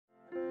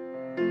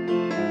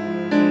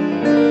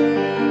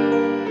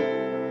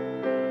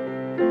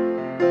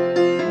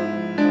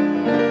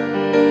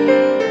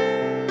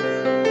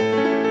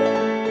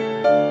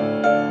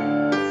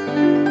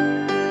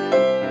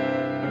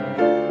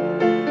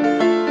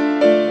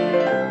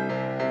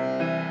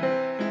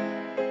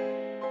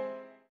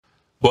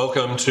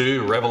Welcome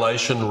to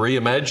Revelation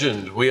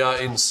Reimagined. We are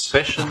in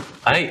session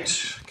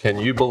 8. Can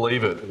you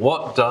believe it?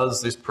 What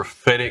does this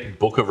prophetic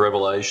book of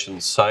Revelation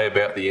say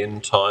about the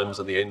end times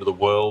and the end of the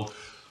world?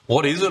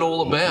 What is it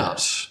all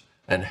about?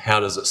 And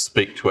how does it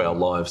speak to our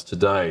lives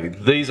today?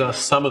 These are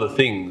some of the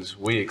things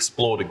we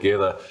explore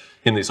together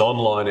in this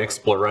online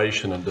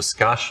exploration and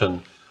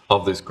discussion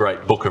of this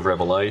great book of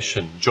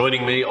Revelation.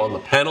 Joining me on the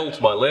panel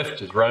to my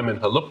left is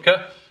Roman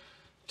Halupka.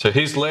 To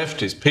his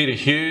left is Peter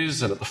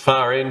Hughes, and at the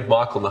far end,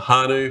 Michael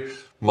Nahanu.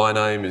 My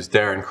name is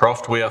Darren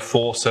Croft. We are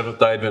 4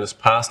 Seventh-day Adventist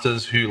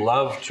pastors who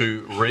love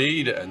to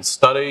read and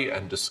study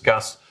and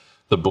discuss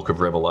the book of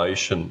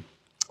Revelation.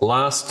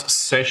 Last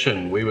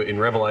session, we were in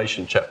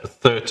Revelation chapter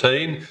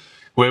 13,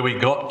 where we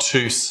got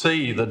to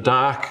see the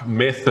dark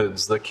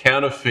methods, the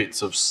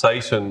counterfeits of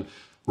Satan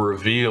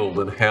revealed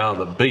and how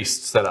the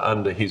beasts that are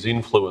under his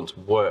influence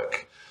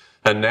work.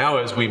 And now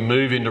as we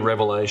move into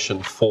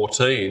Revelation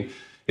 14,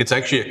 it's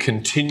actually a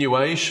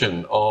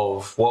continuation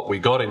of what we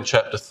got in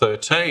chapter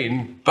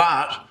 13,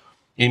 but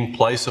in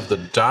place of the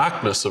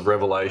darkness of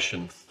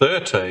Revelation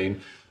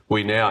 13,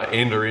 we now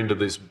enter into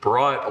this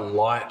bright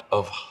light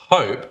of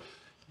hope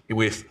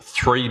with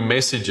 3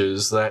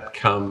 messages that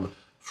come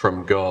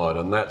from God,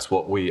 and that's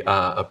what we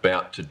are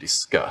about to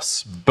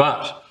discuss.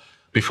 But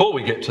before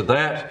we get to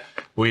that,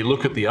 we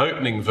look at the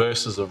opening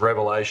verses of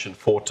Revelation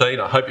 14.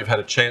 I hope you've had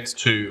a chance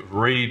to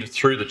read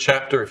through the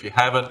chapter. If you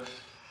haven't,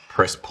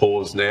 press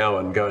pause now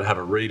and go and have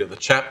a read of the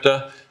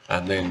chapter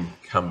and then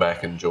come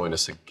back and join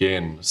us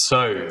again.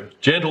 So,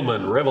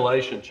 gentlemen,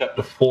 Revelation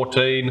chapter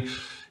 14,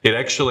 it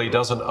actually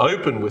doesn't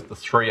open with the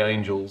 3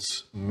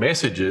 angels'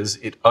 messages.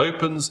 It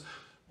opens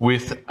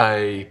with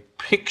a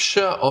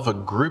picture of a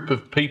group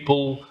of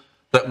people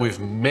that we've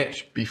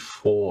met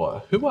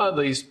before. Who are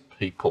these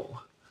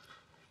people?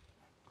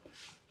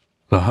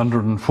 The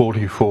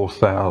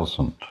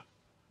 144,000.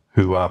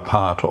 Who are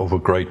part of a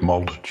great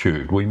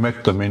multitude. We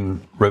met them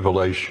in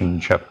Revelation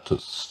chapter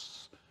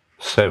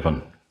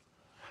 7.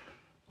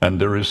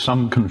 And there is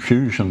some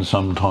confusion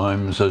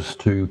sometimes as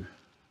to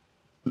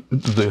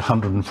the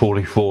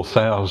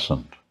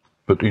 144,000.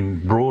 But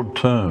in broad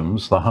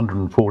terms, the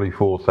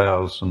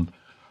 144,000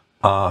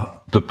 are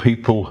the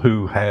people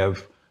who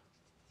have,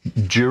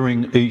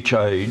 during each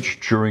age,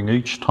 during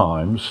each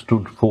time,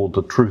 stood for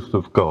the truth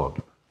of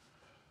God.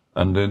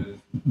 And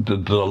then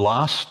the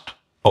last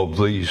of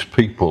these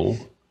people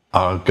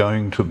are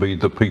going to be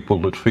the people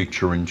that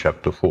feature in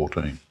chapter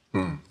 14.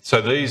 So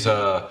these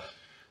are,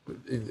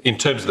 in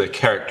terms of their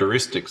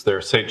characteristics, they're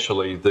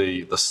essentially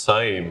the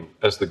same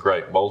as the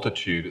great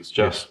multitude. It's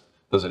just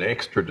there's an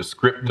extra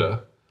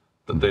descriptor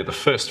that they're the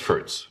first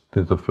fruits.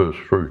 They're the first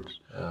fruits.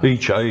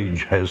 Each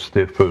age has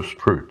their first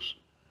fruits.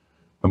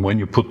 And when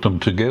you put them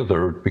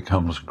together, it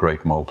becomes a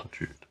great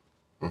multitude.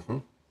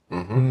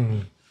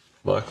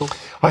 Michael?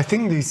 I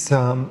think this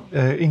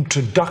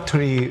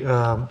introductory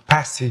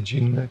passage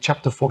in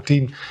chapter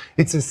 14,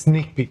 it's a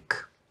sneak peek.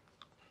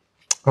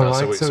 All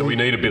right? So we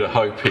need a bit of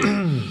hope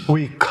here.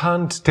 We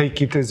can't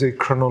take it as a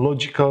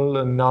chronological,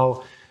 and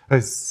now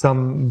as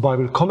some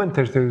Bible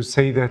commentators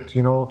say that,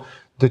 you know,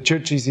 the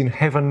church is in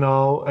heaven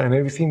now and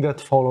everything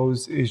that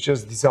follows is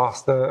just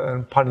disaster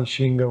and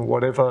punishing and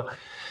whatever.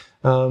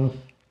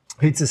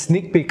 It's a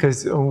sneak peek,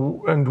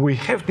 and we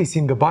have this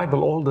in the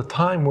Bible all the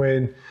time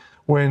when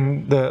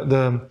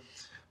the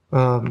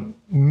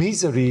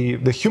misery,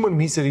 the human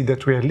misery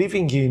that we are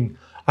living in,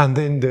 and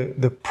then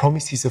the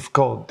promises of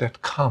God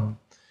that come.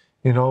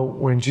 You know,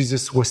 when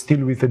Jesus was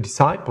still with the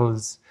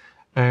disciples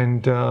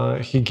and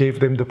he gave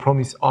them the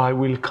promise, I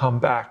will come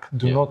back.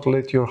 Do not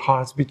let your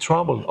hearts be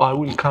troubled. I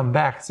will come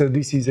back. So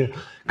this is a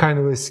kind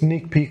of a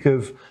sneak peek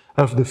of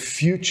the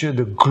future,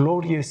 the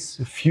glorious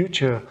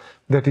future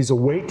that is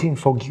awaiting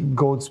for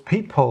God's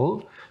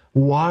people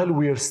while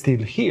we are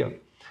still here.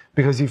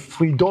 Because if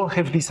we don't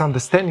have this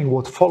understanding,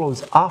 what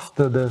follows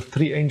after the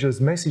 3 angels'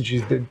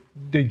 messages,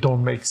 they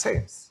don't make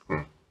sense.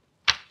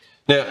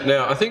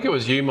 Now, I think it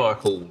was you,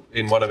 Michael,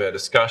 in one of our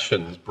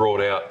discussions,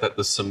 brought out that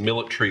there's some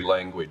military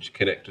language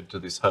connected to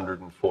this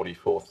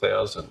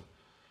 144,000.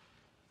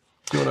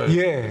 Do you want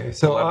to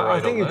so I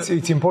think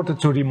it's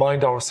important to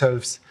remind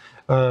ourselves,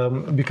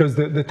 because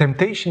the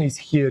temptation is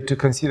here to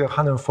consider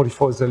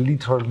 144 as a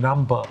literal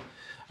number.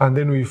 And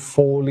then we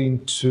fall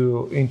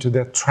into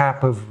that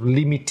trap of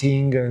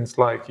limiting, and it's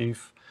like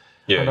if...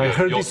 Yeah, and I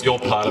heard you're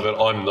part of it,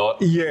 I'm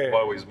not. Yeah.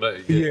 Woe is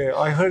me. Yeah,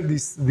 I heard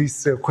this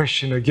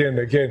question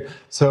again.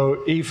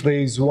 So if there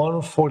is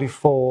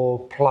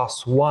 144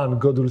 plus 1,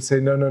 God will say,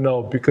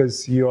 no,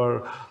 because you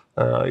are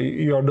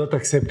not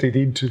accepted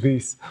into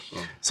this.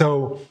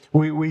 So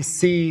we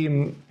see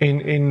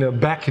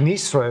back in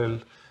Israel,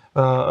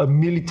 a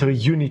military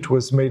unit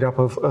was made up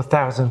of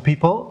 1,000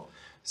 people.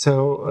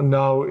 So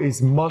now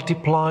it's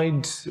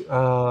multiplied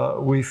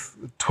with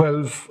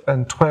 12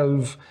 and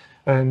 12,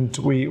 and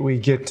we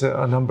get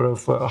a number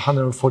of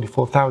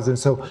 144,000.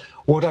 So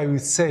what I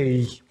would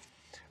say,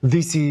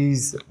 this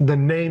is the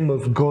name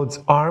of God's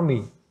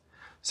army.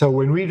 So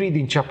when we read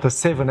in chapter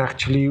 7,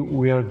 actually,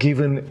 we are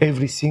given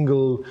every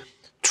single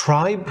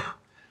tribe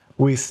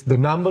with the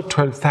number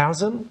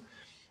 12,000.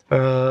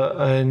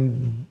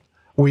 and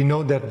we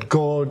know that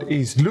God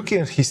is looking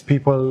at his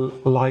people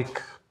like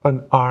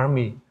an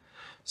army.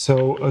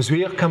 So as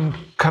we are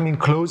coming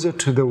closer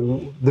to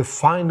the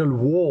final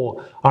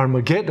war,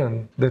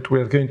 Armageddon, that we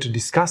are going to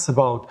discuss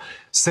about,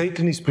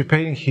 Satan is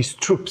preparing his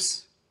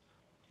troops.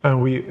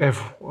 And we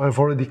have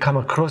already come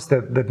across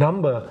that the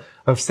number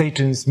of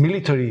Satan's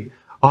military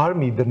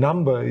army, the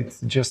number,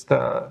 it's just,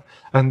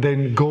 and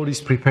then God is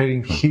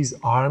preparing his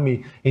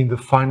army in the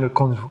final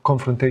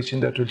confrontation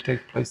that will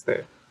take place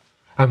there.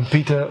 And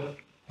Peter,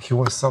 he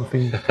wants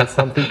something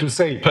to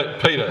say.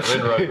 Peter,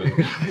 then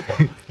Roman.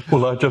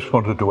 Well, I just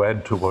wanted to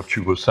add to what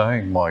you were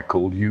saying,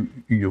 Michael.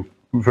 You're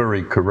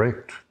very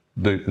correct.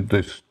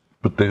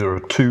 But there are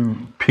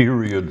two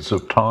periods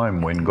of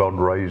time when God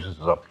raises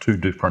up two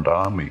different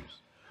armies.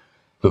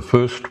 The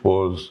first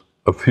was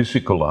a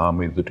physical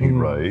army that he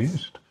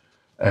raised,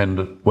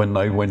 and when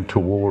they went to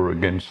war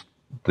against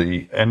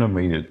the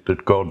enemy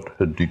that God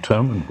had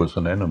determined was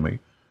an enemy,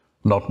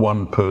 not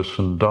one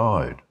person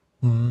died,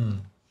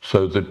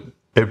 so that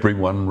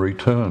everyone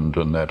returned,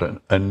 and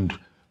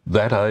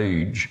that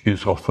age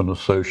is often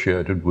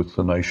associated with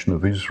the nation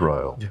of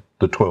Israel,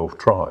 the 12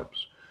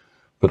 tribes.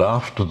 But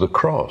after the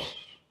cross,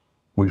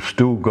 we've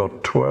still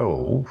got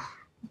 12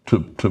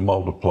 to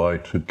multiply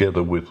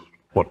together with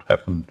what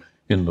happened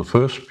in the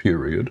first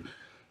period.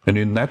 And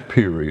in that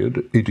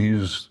period, it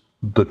is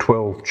the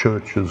 12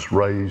 churches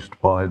raised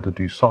by the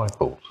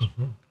disciples.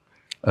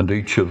 And in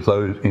each of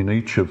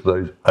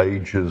those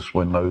ages,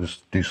 when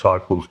those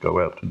disciples go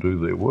out to do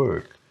their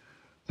work,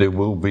 there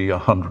will be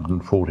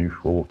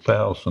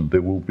 144,000.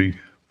 There will be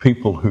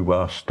people who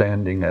are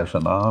standing as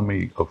an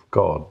army of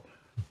God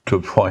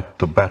to fight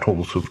the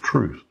battles of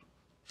truth.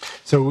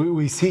 So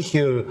we see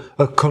here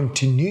a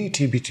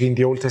continuity between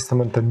the Old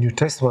Testament and New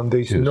Testament.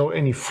 There is no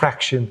any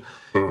fraction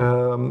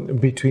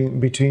between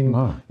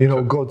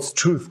God's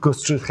truth.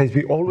 God's truth has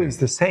been always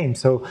the same.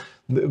 So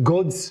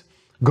God's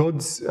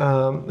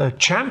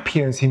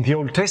champions in the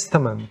Old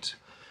Testament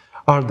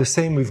are the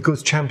same with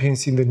God's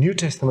champions in the New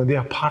Testament. They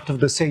are part of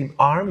the same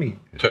army.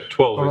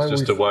 12 is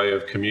just a way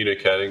of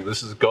communicating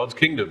this is God's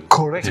kingdom.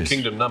 Correct. It's a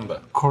kingdom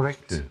number.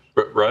 Correct. Yes.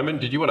 Roman,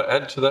 did you want to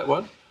add to that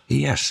one?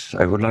 Yes,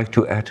 I would like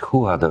to add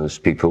who are those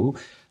people,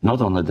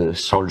 not only the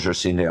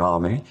soldiers in the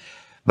army,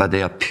 but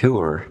they are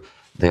pure,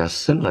 they are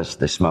sinless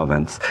this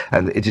moment.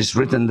 And it is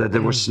written that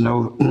there was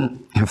no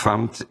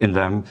found in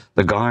them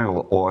the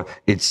guile, or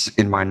it's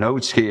in my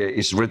notes here,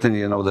 it's written,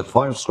 the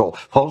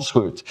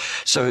falsehood.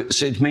 So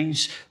it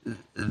means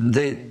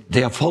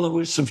they are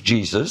followers of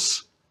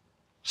Jesus,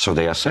 so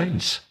they are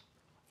saints.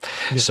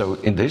 Yes. So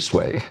in this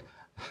way,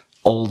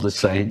 all the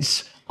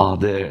saints are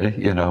there,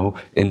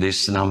 in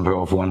this number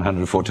of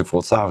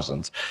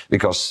 144,000,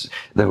 because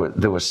there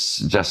was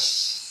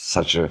just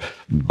such a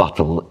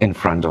battle in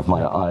front of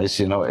my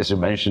eyes, as you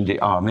mentioned, the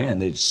army,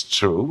 and it's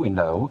true, we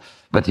know,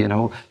 but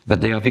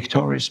they are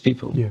victorious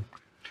people. Yeah.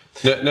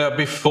 Now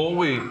before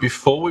we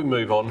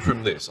move on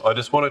from this, I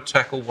just want to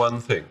tackle one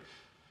thing.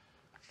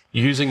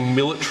 Using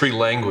military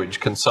language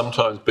can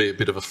sometimes be a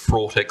bit of a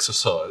fraught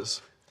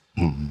exercise.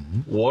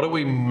 What do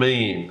we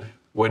mean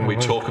when we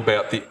talk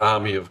about the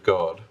army of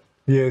God?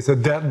 Yeah, so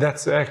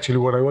that's actually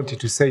what I wanted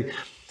to say.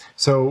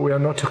 So we are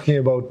not talking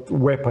about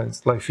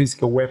weapons, like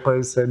physical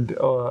weapons and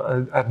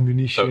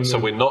ammunition. So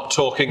we're not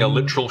talking a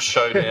literal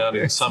showdown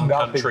in some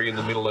country in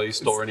the Middle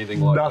East or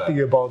anything like that? Nothing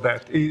about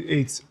that.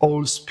 It's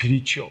all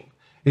spiritual.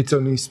 It's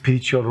only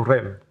spiritual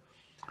realm.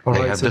 All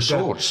right, have so the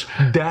swords.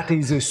 That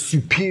is a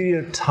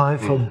superior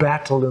type of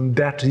battle, and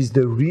that is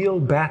the real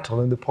battle.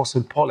 And the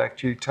Apostle Paul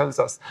actually tells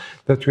us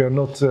that we are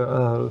not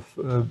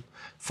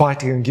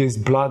fighting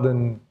against blood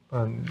and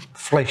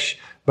flesh,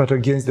 but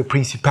against the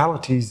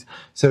principalities.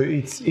 So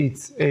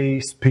it's a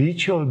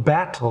spiritual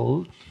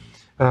battle,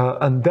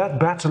 and that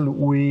battle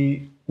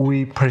we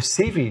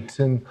perceive it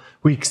and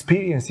we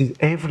experience it,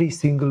 every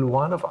single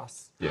one of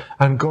us. Yeah.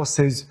 And God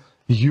says,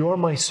 "You're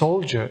my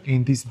soldier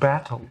in this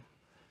battle."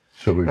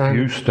 So if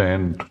you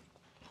stand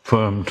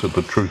firm to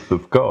the truth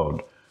of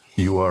God,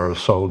 you are a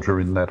soldier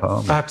in that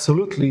army.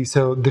 Absolutely.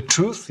 So the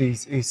truth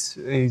is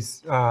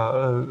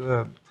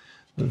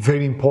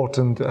very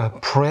important.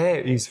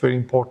 Prayer is very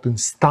important.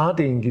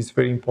 Studying is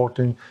very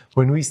important.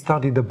 When we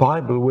study the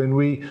Bible, when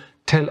we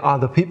tell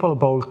other people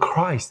about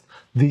Christ,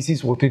 this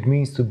is what it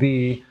means to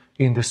be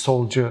a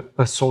soldier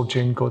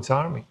in God's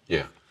army.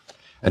 Yeah.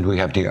 And we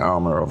have the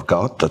armor of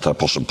God that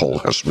Apostle Paul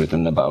has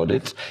written about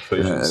it.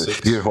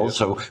 Here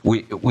also,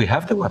 we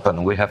have the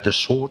weapon, we have the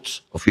sword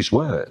of his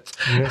word.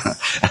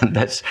 Yes. And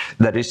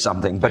that is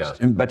something. But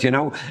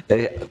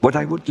what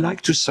I would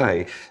like to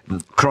say,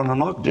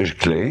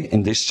 chronologically,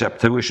 in this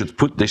chapter, we should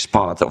put this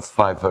part of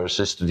 5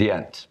 verses to the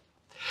end.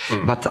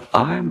 But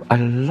I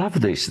love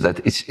this,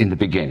 that it's in the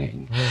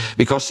beginning,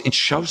 because it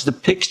shows the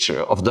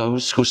picture of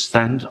those who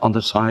stand on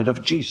the side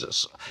of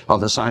Jesus,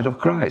 on the side of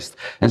Christ.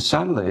 And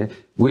suddenly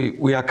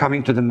we are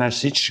coming to the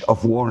message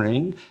of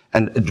warning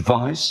and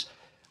advice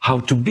how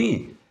to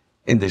be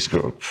in this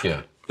group.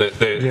 Yeah.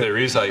 There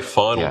is a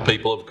final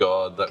people of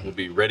God that will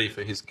be ready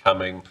for his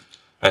coming,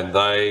 and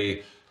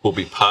they will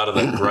be part of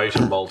that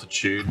greater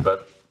multitude,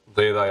 but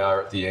there they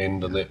are at the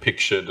end and they're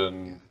pictured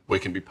and we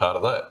can be part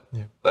of that.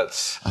 Yeah.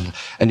 That's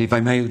And if I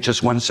may,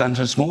 just one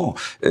sentence more.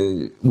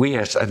 We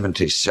as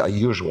Adventists are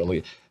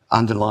usually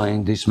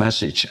underline this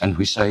message and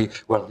we say,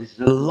 well, this is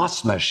the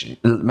last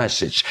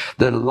message,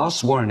 the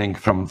last warning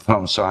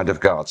from side of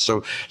God.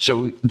 So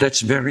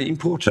that's very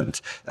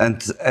important.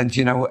 And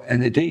you know,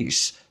 and it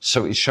is.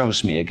 So it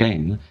shows me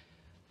again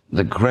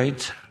the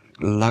great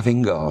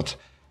loving God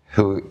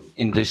who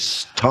in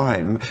this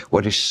time,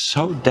 what is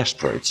so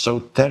desperate, so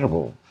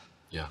terrible,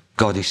 yeah.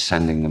 God is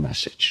sending the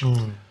message.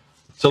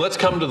 So let's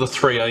come to the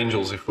three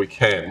angels if we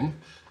can.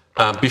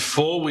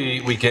 Before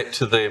we get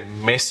to their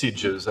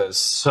messages as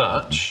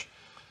such,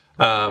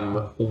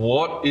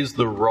 what is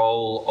the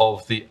role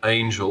of the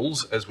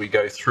angels as we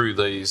go through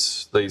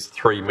these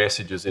three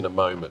messages in a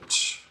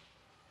moment?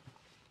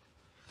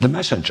 The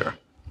messenger.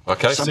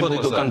 Okay, Somebody simple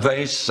as who that.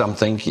 conveys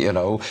something, you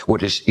know,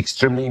 what is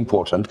extremely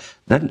important.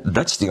 Then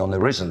that's the only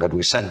reason that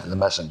we send the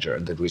messenger,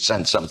 that we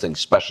send something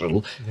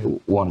special,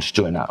 wants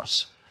to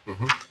announce.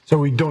 So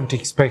we don't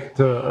expect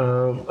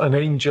an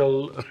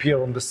angel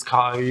appear on the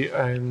sky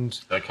and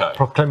Okay.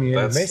 proclaiming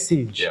a That's-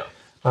 message. yeah.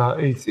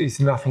 It's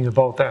nothing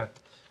about that.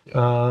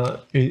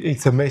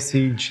 It's a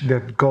message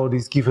that God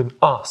has given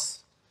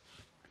us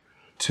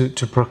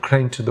to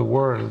proclaim to the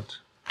world.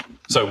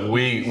 So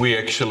we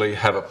actually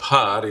have a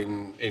part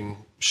in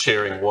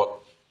sharing what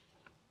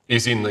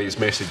is in these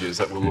messages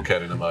that we'll look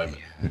at in a moment.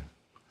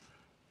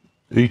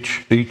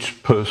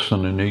 Each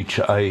person in each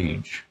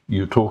age,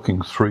 you're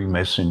talking three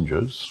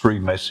messages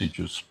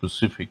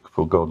specific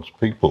for God's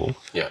people.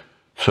 Yeah.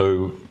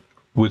 So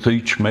with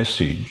each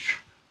message,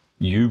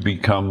 you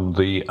become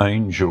the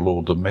angel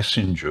or the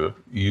messenger.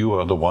 You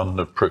are the one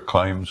that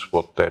proclaims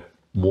what that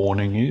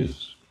warning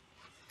is.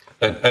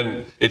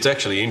 And it's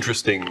actually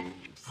interesting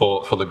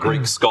for the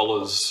Greek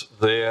scholars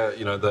there,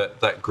 you know,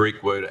 that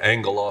Greek word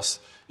angelos,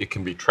 it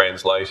can be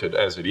translated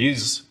as it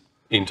is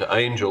into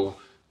angel,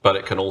 but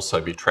it can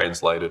also be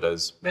translated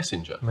as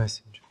messenger.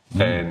 Message.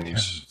 And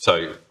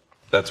so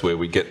that's where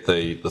we get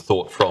the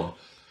thought from.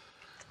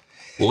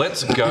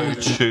 Let's go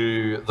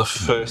to the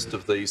first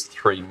of these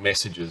three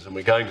messages, and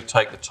we're going to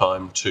take the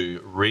time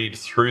to read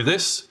through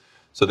this.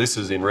 So this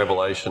is in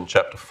Revelation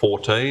chapter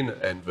 14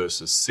 and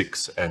verses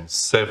 6 and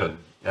 7.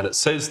 And it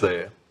says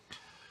there,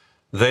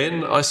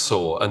 "Then I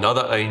saw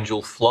another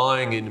angel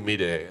flying in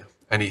midair,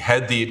 and he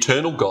had the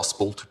eternal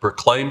gospel to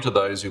proclaim to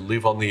those who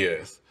live on the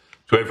earth,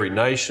 to every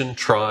nation,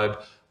 tribe,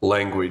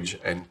 language,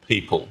 and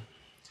people.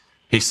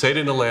 He said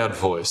in a loud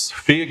voice,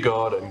 'Fear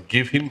God and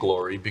give him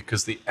glory,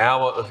 because the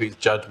hour of his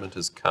judgment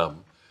has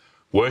come.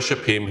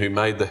 Worship him who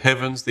made the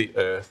heavens, the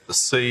earth, the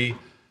sea,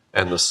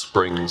 and the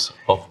springs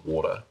of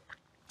water.'"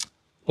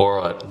 All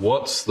right,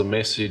 what's the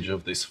message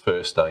of this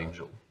first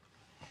angel?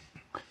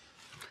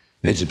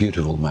 It's a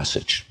beautiful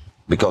message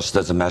because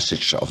that's a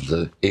message of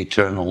the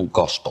eternal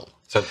gospel.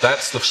 So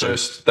that's the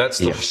first,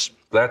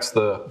 that's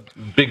the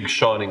big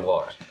shining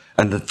light.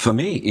 And for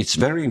me, it's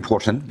very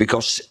important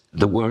because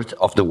the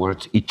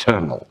word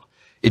eternal.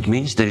 It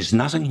means there is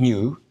nothing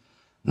new,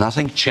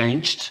 nothing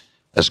changed,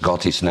 as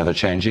God is never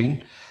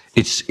changing.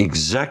 It's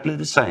exactly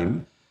the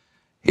same.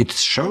 It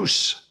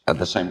shows at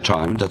the same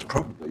time that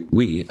probably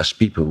we as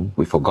people,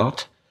 we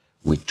forgot,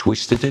 we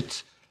twisted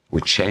it,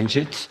 we changed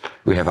it,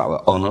 we have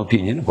our own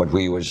opinion, what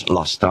we was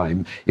last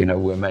time, you know,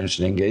 we're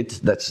mentioning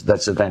it,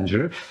 that's a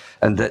danger.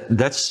 And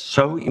that's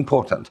so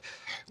important.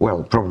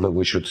 Well, probably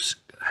we should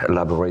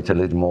elaborate a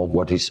little more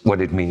what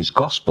it means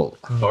gospel.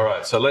 All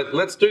right, so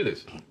let's do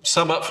this.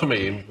 Sum up for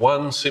me in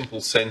one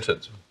simple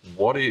sentence.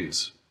 What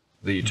is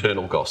the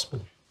eternal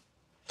gospel?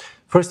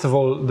 First of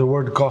all, the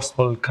word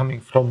gospel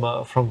coming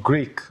from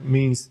Greek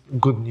means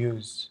good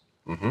news.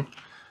 Mm-hmm.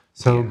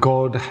 So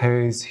God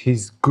has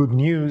his good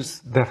news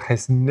that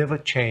has never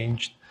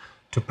changed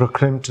to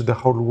proclaim to the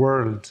whole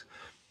world.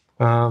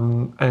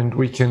 And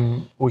we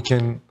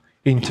can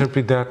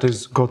interpret that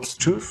as God's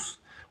truth.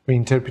 We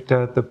interpret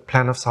that the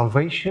plan of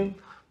salvation,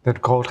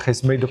 that God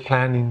has made a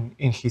plan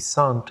in his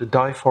Son to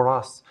die for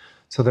us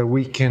so that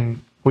we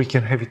can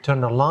have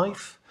eternal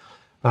life.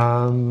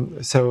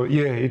 So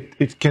yeah,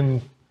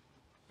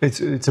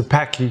 it's a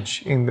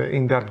package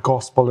in that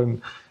gospel,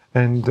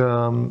 and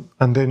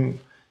then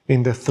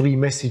in the three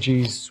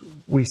messages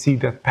we see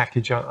that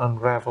package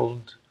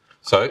unraveled.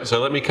 So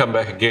let me come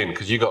back again,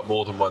 because you got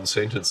more than one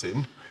sentence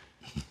in.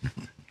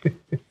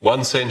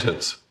 One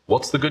sentence.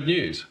 What's the good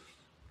news?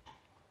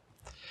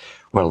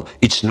 Well,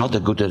 it's not a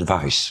good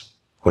advice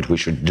what we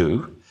should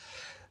do.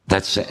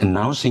 That's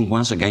announcing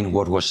once again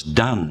what was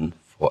done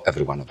for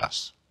every one of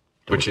us.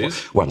 Which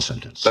is? One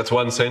sentence. That's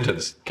one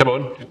sentence. Come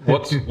on.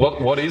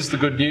 What is the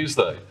good news,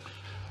 though?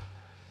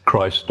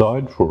 Christ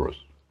died for us.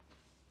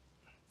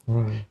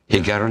 He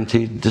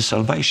guaranteed the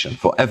salvation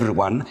for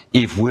everyone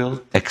if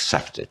we'll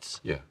accept it.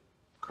 Yeah.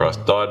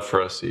 Christ died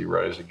for us. He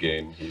rose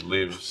again. He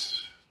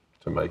lives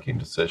to make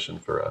intercession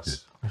for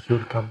us. He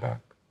will come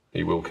back.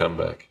 He will come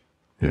back.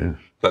 Yes.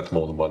 That's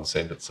more than one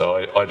sentence, so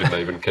I didn't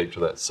even keep to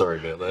that. Sorry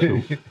about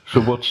that.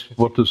 So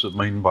what does it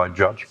mean by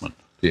judgment?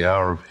 The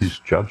hour of his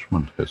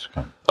judgment has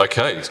come.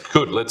 Okay,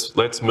 good.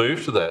 Let's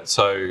move to that.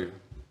 So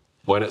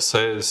when it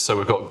says, so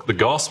we've got the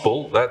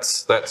gospel,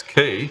 that's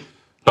key,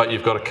 but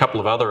you've got a couple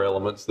of other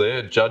elements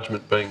there,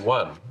 judgment being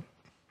one.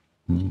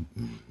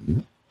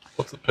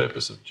 What's the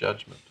purpose of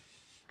judgment?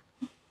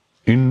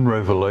 In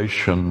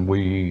Revelation,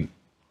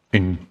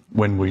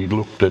 when we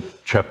looked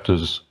at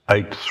chapters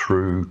 8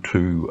 through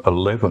to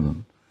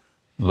 11,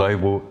 they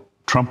were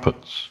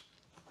trumpets,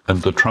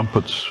 and the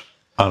trumpets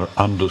are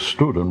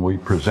understood, and we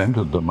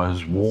presented them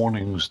as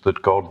warnings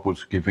that God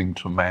was giving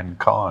to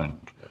mankind.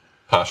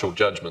 Partial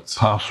judgments.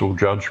 Partial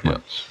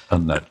judgments,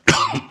 and that,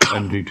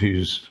 and it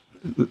is.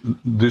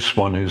 This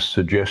one is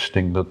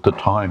suggesting that the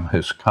time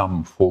has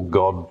come for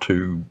God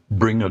to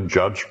bring a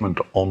judgment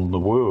on the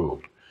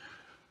world.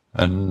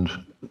 And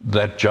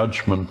that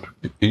judgment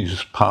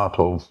is part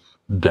of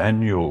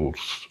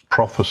Daniel's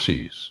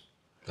prophecies.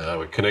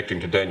 We're connecting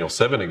to Daniel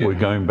 7 again. We're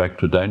going back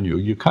to Daniel.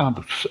 You can't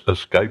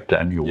escape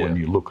Daniel when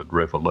you look at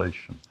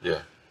Revelation.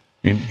 Yeah.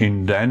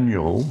 In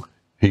Daniel,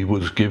 he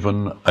was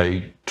given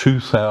a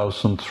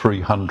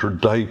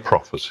 2,300-day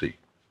prophecy.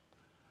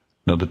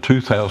 Now, the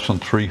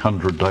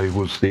 2,300-day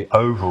was the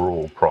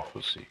overall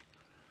prophecy.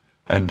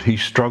 And he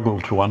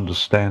struggled to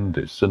understand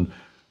this. And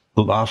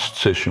the last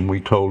session, we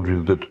told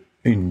you that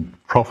in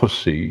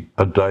prophecy,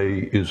 a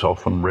day is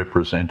often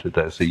represented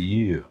as a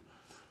year.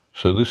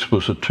 So this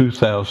was a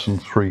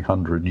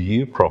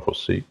 2,300-year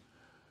prophecy.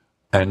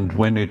 And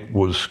when it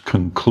was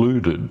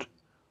concluded,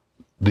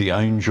 the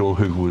angel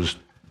who was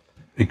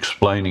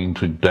explaining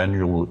to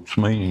Daniel its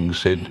meaning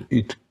said,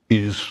 it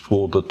is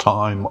for the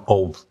time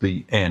of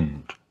the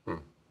end.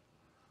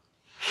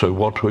 So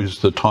what is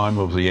the time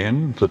of the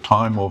end? The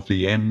time of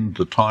the end,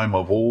 the time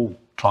of all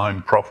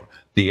time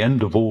the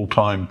end of all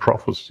time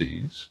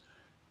prophecies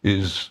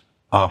is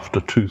after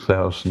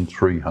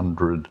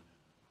 2,300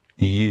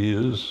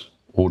 years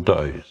or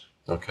days.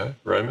 Okay,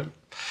 Raymond?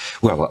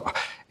 Well,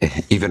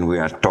 even we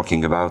are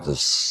talking about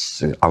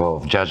this hour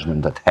of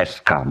judgment that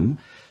has come,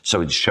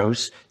 so it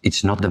shows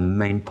it's not the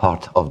main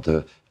part of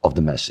the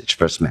message,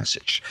 first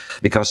message.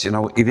 Because,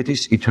 if it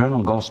is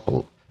eternal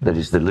gospel that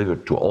is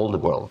delivered to all the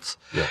world,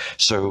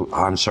 so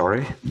I'm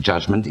sorry,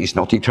 judgment is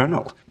not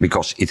eternal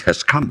because it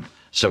has come.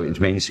 So it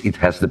means it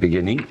has the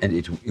beginning,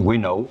 and we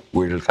know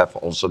we will have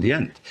also the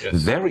end. Yes.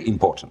 Very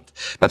important.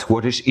 But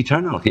what is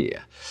eternal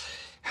here?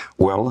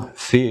 Well,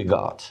 fear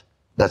God.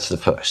 That's the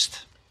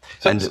first.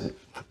 I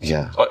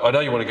know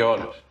you want to go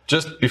on.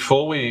 Just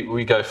before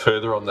we go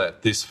further on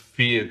that, this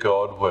fear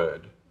God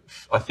word,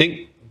 I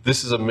think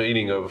this is a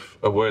meaning of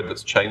a word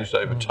that's changed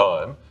over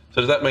time.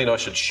 So does that mean I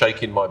should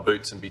shake in my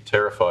boots and be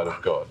terrified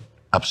of God?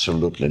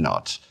 Absolutely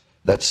not.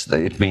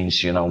 It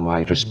means,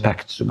 my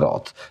respect to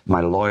God,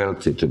 my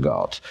loyalty to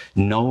God.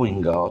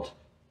 Knowing God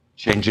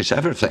changes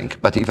everything.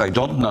 But if I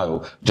don't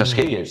know, just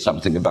hear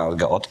something about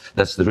God,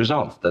 that's the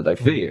result that I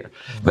fear.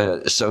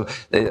 So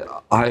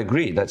I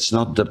agree, that's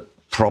not the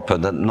proper,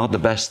 not the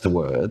best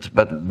word,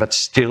 but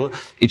still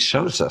it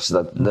shows us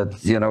that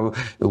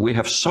we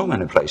have so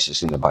many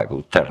places in the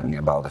Bible telling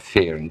about the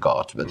fear in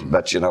God.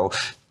 But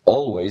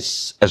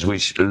always, as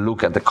we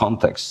look at the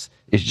context,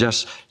 it's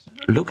just,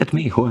 look at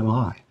me, who am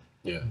I?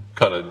 Yeah,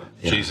 kind of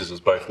Jesus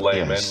is both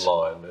lamb and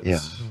lion.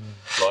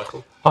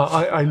 Michael?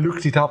 I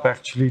looked it up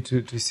actually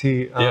to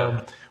see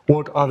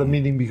what are the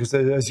meaning, because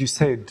as you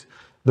said,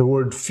 the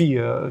word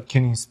fear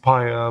can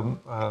inspire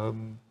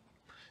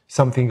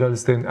something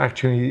else than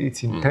actually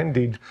it's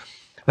intended.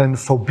 And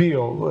for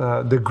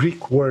Bill, the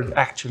Greek word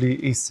actually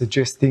is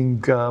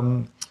suggesting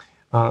to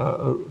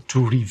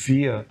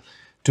revere,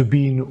 to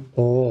be in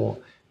awe,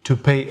 to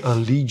pay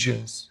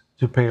allegiance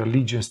to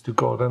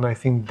God. And I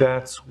think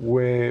that's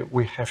where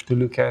we have to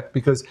look at,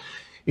 because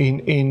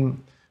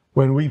when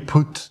we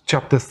put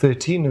chapter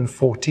 13 and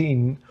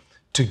 14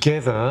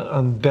 together,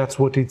 and that's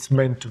what it's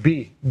meant to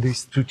be,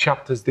 these two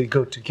chapters, they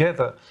go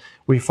together.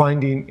 We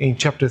find in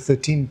chapter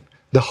 13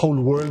 the whole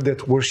world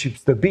that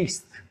worships the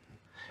beast.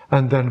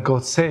 And then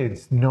God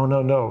says,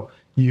 no,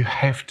 you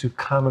have to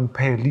come and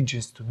pay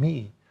allegiance to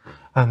me.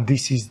 And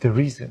this is the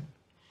reason.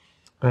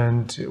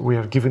 And we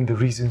are given the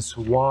reasons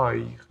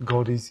why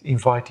God is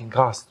inviting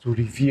us to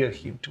revere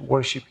Him, to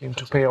worship Him,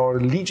 to pay our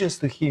allegiance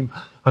to Him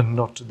and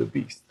not to the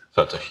beast.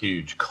 So it's a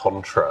huge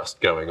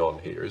contrast going on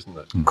here, isn't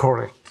it?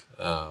 Correct.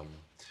 And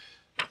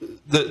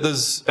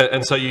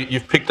so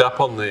you've picked up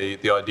on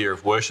the idea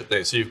of worship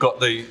there. So you've got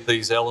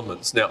these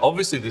elements. Now,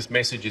 obviously, this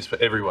message is for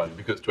everyone,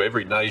 because to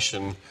every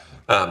nation,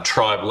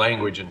 tribe,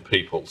 language, and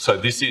people. So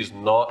this is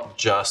not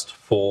just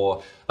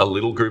for a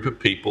little group of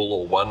people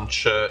or one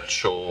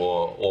church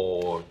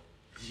or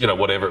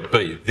whatever it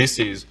be. This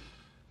is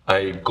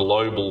a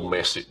global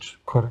message.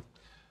 Correct.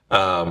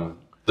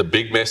 The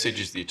big message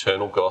is the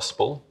eternal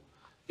gospel.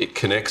 It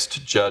connects to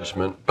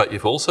judgment, but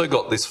you've also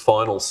got this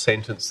final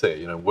sentence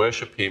there,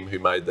 worship Him who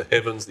made the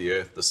heavens, the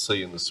earth, the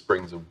sea, and the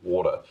springs of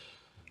water.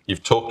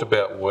 You've talked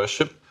about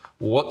worship.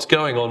 What's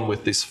going on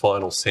with this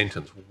final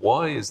sentence?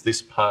 Why is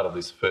this part of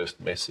this first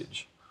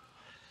message?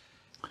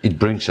 It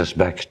brings us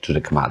back to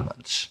the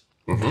commandments.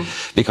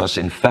 Because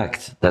in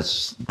fact,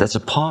 that's a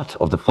part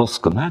of the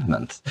fourth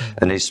commandment.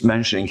 And it's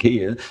mentioning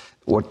here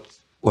what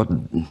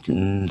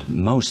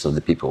most of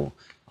the people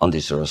on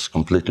this earth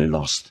completely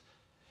lost.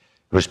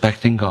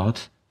 Respecting God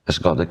as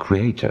God the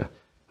Creator,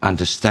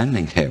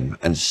 understanding Him.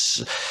 And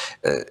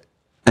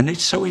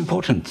it's so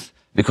important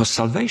because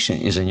salvation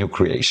is a new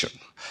creation.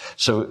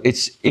 So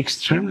it's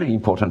extremely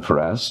important for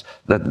us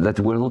that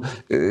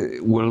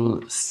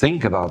we'll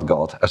think about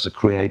God as a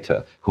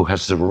creator who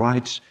has the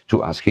right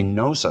to us. He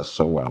knows us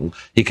so well.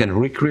 He can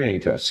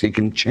recreate us. He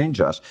can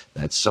change us.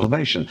 That's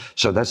salvation.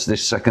 So that's the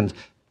second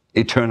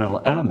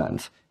eternal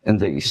element in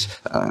these.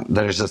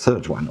 There is a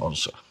third one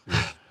also.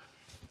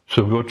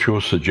 So what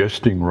you're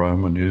suggesting,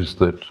 Roman, is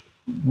that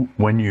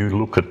when you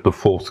look at the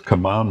fourth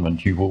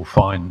commandment, you will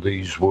find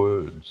these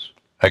words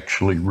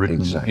actually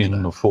written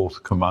in the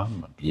fourth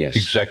commandment. Yes.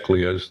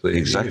 Exactly as they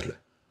Exactly.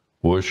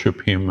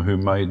 Worship him who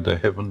made the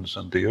heavens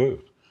and the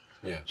earth.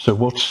 Yeah. So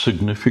what's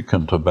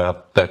significant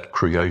about that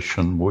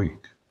creation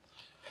week?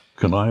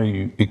 Can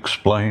I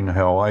explain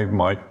how I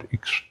might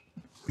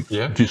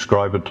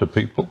describe it to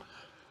people?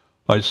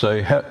 I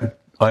say,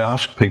 I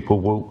ask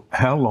people, well,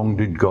 how long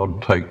did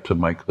God take to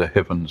make the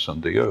heavens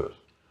and the earth?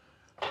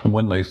 And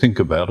when they think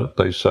about it,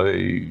 they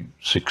say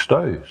 6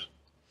 days.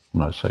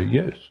 And I say,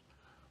 yes.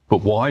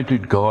 But why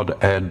did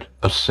God add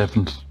a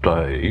seventh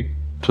day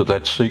to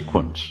that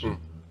sequence?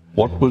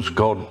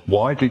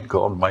 Why did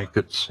God make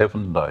it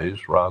 7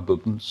 days rather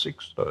than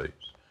 6 days?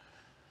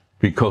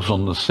 Because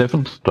on the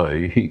seventh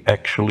day, he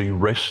actually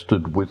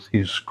rested with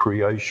his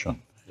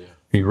creation. Yeah.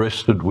 He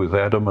rested with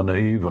Adam and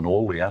Eve and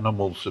all the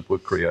animals that were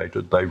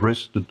created. They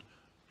rested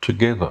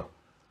together.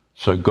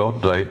 So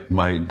God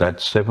made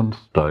that seventh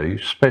day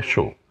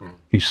special.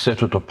 He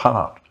set it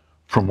apart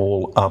from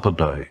all other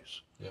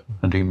days.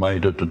 And he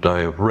made it a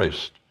day of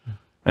rest.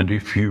 And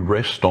if you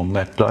rest on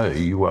that day,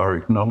 you are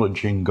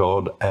acknowledging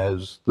God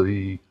as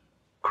the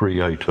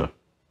creator.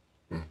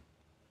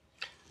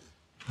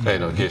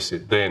 And I guess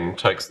it then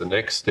takes the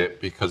next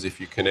step, because if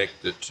you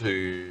connect it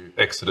to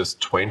Exodus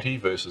 20,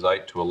 verses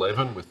 8 to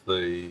 11, with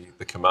the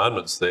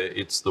commandments there,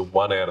 it's the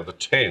 1 out of the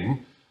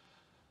 10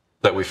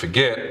 that we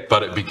forget,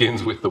 but it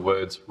begins with the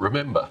words,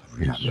 remember.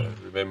 Yes. You know,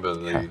 remember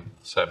the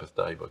Sabbath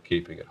day by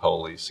keeping it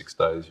holy. 6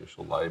 days you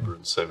shall labour,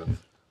 and 7th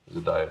is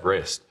a day of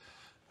rest.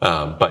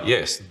 But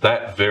yes,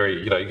 that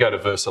very, you go to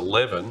verse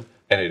 11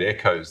 and it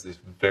echoes this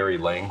very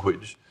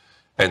language.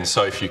 And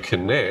so if you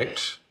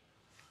connect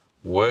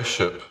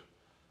worship,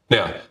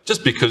 now,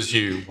 just because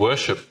you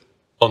worship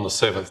on the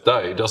 7th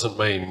day doesn't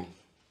mean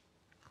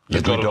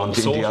you've got it all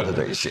sorted. The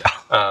other days,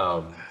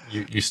 yeah.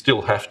 You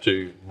still have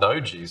to know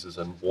Jesus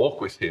and walk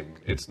with him.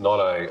 It's not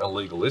a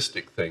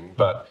legalistic thing,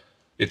 but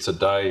it's a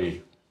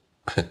day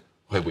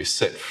where we're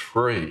set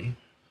free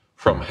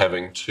from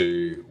having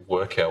to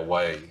work our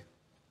way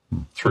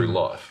through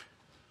life.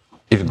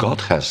 If God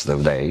has the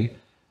day,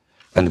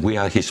 and we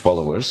are his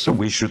followers, so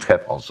we should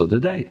have also the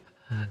day.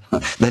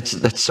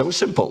 That's so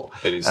simple.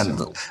 It is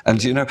simple.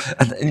 And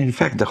and in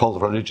fact, the whole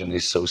religion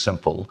is so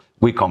simple.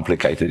 We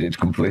complicated it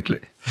completely.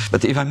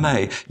 But if I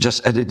may,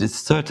 just add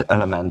this third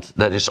element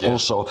that is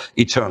also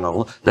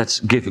eternal, that's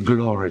give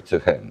glory to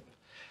him.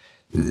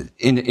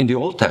 In the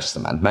Old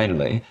Testament,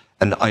 mainly,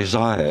 and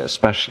Isaiah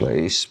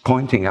especially, is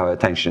pointing our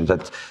attention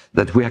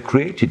that we are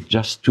created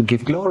just to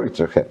give glory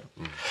to him.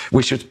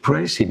 We should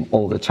praise him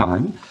all the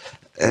time,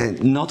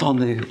 not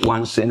only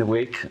once in a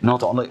week,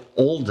 not only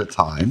all the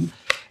time.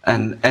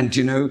 And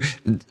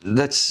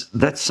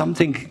that's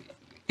something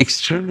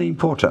extremely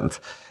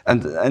important.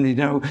 And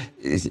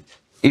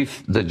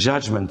if the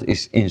judgment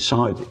is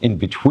in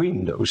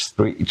between those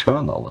three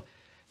eternal,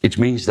 it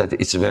means that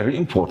it's very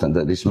important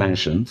that it's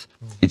mentioned.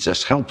 It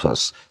just helps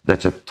us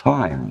that a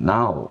time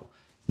now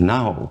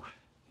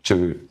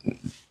to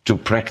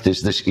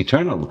practice these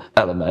eternal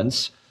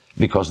elements,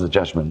 because the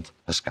judgment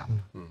has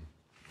come.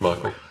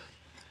 Michael?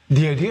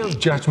 The idea of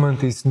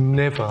judgment is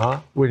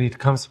never, when it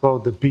comes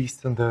about the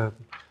beast and the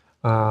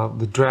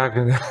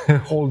dragon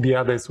and all the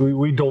others,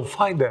 we don't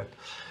find that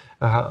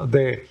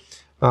there.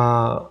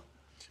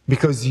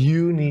 Because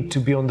you need to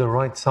be on the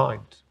right side.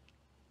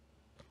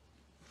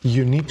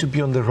 You need to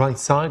be on the right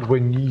side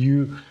when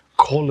you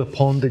call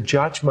upon the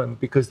judgment,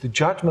 because the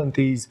judgment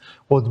is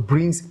what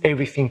brings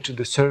everything to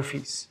the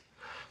surface.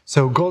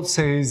 So God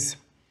says,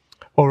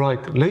 all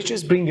right, let's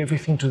just bring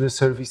everything to the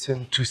surface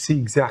and to see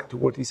exactly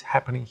what is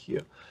happening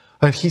here.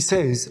 And he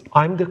says,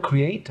 I'm the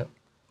creator.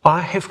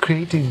 I have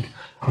created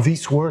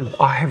this world.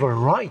 I have a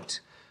right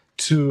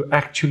to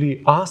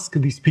actually ask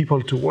these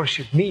people to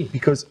worship me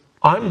because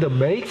I'm the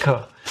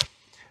maker.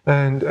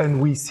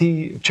 And we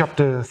see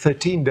chapter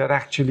 13 that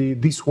actually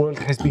this world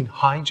has been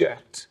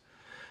hijacked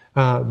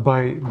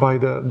by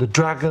the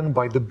dragon,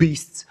 by the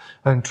beasts,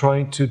 and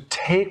trying to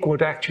take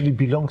what actually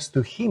belongs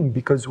to him,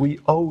 because we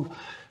owe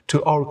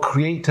to our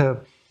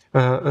creator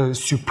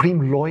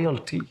supreme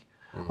loyalty.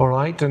 All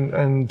right,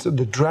 and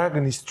the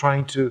dragon is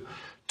trying to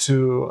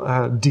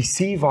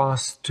deceive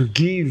us, to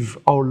give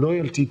our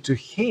loyalty to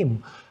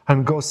him.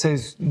 And God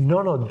says,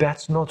 no,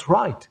 that's not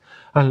right.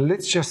 And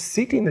let's just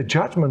sit in the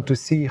judgment to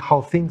see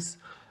how things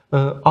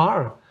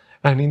are.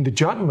 And in the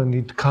judgment,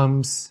 it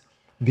comes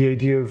the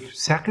idea of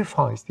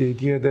sacrifice, the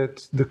idea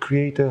that the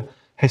Creator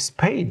has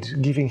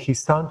paid, giving His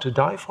Son to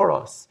die for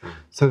us,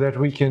 so that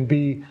we can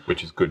be...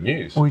 Which is good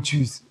news. Which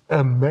is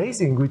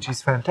amazing, which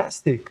is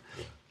fantastic.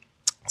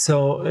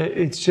 So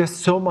it's just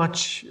so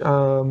much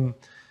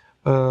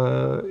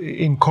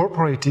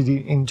incorporated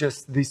in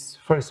just this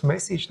first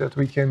message that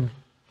we can,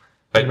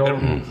 and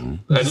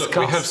look,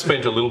 we have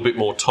spent a little bit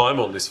more time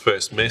on this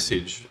first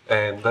message,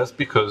 and that's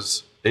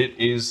because it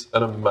is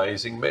an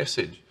amazing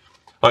message.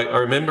 I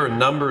remember a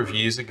number of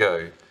years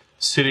ago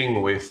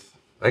sitting with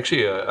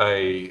actually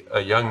a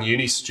young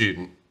uni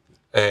student,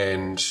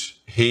 and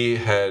he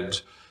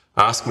had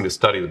asked me to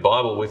study the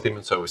Bible with him,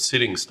 and so we're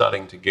sitting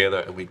studying together,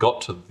 and we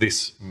got to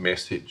this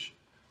message.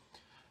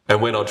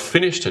 And when I'd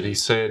finished it, he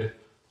said,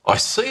 "I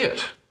see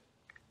it."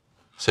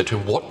 I said to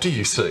him, "What do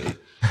you see?"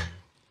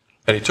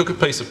 And he took a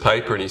piece of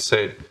paper and he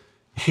said,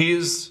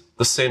 "Here's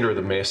the centre of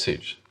the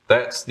message.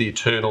 That's the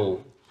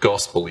eternal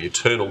gospel, the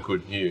eternal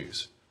good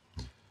news."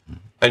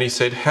 And he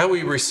said, how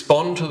we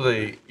respond to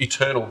the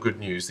eternal good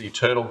news, the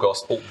eternal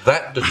gospel,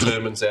 that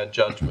determines our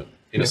judgment.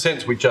 In a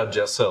sense, we judge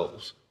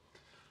ourselves,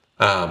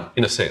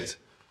 in a sense.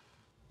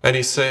 And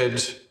he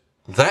said,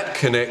 that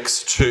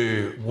connects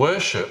to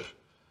worship,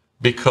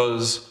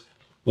 because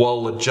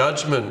while the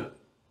judgment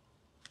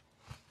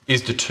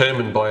is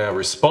determined by our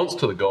response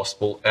to the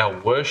gospel,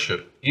 our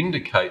worship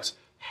indicates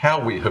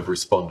how we have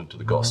responded to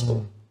the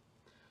gospel.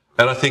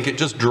 And I think it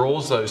just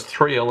draws those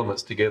three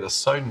elements together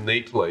so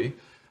neatly,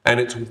 and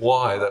it's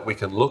why that we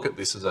can look at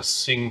this as a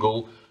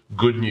single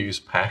good news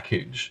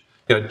package.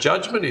 You know,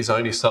 judgment is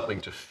only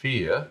something to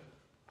fear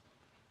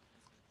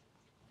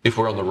if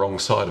we're on the wrong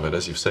side of it,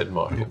 as you've said,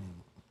 Michael.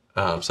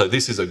 So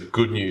this is a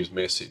good news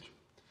message.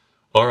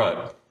 All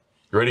right,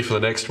 you ready for the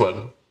next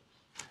one?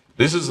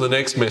 This is the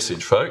next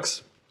message,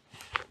 folks.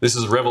 This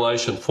is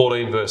Revelation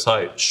 14, verse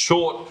 8.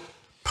 Short,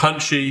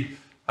 punchy,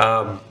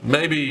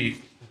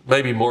 maybe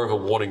more of a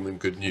warning than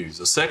good news.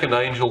 The second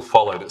angel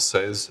followed, it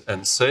says,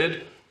 and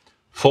said,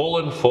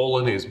 "Fallen,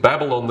 fallen is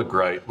Babylon the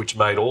Great, which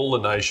made all the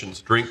nations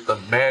drink the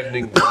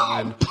maddening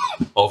wine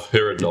of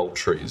her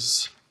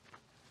adulteries."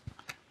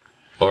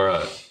 All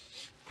right,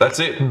 that's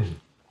it.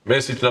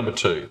 Message number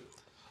 2.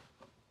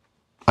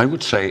 I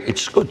would say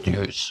it's good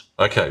news.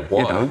 Okay,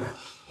 why? You know,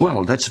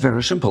 well, that's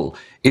very simple.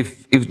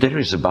 If there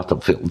is a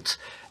battlefield,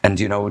 and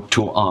you know,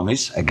 two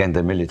armies, again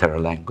the military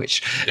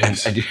language,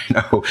 Yes. and you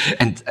know,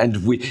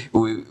 and we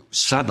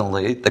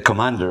suddenly the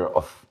commander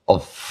of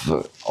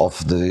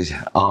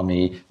the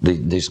army,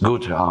 this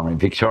good army,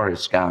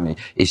 victorious army,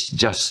 is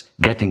just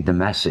getting the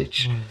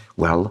message.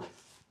 Well,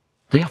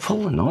 they are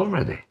fallen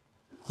already.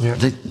 Yeah.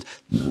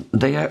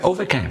 They are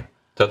overcame.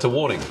 That's a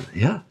warning.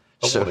 Yeah.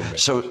 So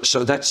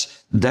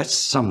that's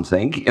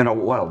something, you know,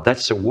 well,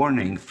 that's a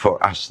warning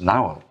for us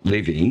now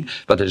living,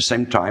 but at the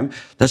same time,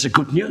 that's a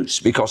good news,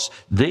 because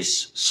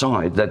this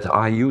side that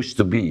I used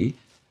to be,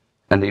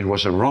 and it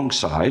was a wrong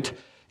side,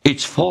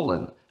 it's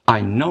fallen. I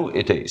know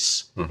it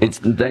is.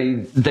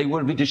 They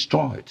will be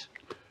destroyed.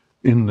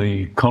 In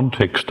the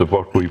context of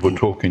what we were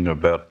talking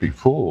about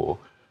before,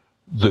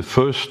 the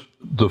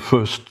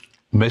first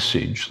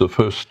message, the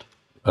first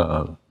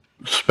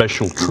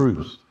special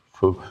truth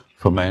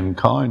for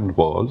mankind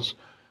was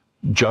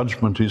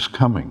judgment is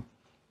coming.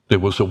 There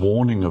was a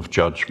warning of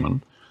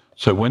judgment.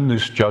 So when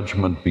this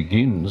judgment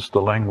begins,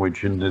 the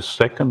language in this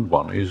second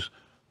one is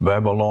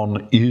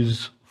Babylon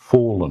is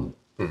fallen.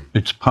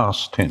 It's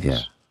past tense.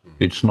 Yeah.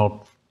 It's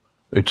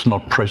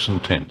not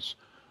present tense.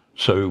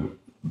 So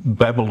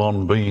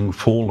Babylon being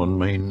fallen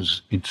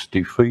means it's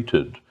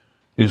defeated,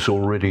 is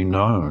already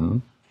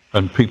known,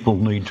 and people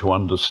need to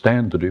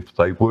understand that if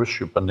they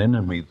worship an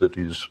enemy that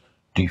is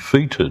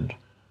defeated,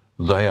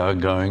 they are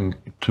going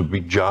to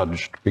be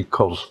judged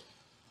because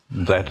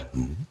that...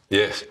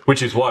 Yes,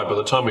 which is why by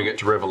the time we get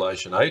to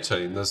Revelation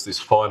 18, there's this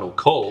final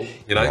call,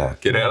 you know,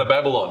 get out of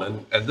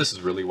Babylon. And this is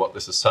really what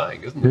this is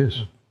saying, isn't it?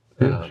 Yes.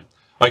 Yes.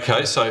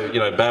 Okay, so, you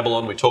know,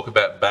 Babylon, we talk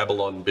about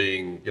Babylon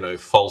being, you know,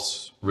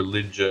 false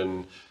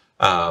religion,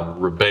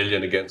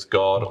 rebellion against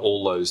God,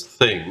 all those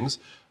things.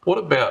 What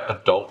about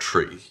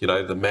adultery? You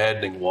know, the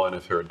maddening wine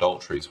of her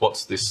adulteries.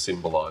 What's this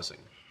symbolizing?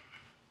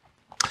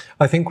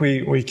 I think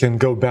we can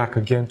go back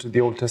again to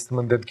the Old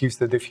Testament that gives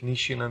the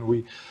definition, and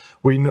we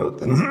know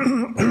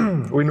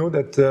we know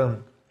that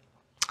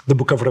the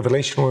book of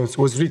Revelation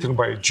was written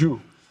by a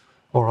Jew,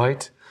 all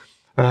right,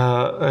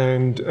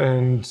 and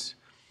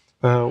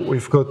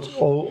we've got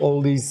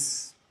all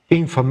these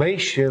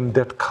information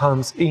that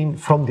comes in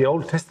from the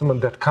Old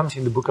Testament that comes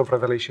in the book of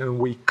Revelation, and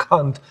we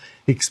can't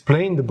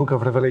explain the book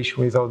of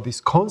Revelation without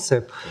this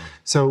concept.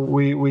 So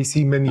we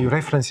see many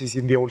references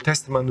in the Old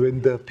Testament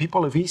when the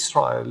people of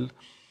Israel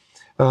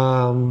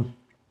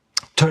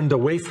turned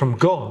away from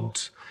God,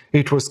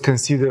 it was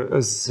considered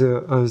as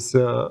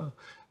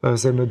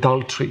an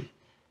adultery,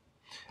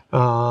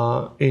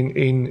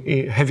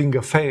 in having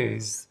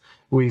affairs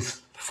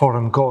with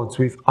foreign gods,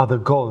 with other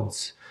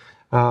gods.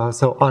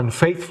 So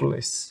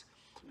unfaithfulness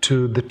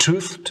to the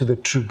truth, to the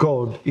true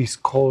God, is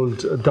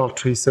called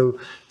adultery. So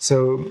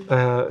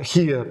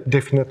here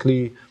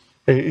definitely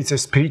it's a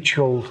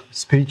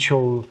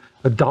spiritual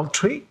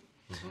adultery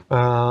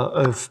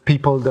of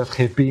people that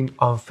have been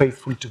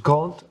unfaithful to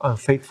God,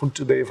 unfaithful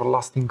to the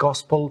everlasting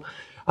gospel,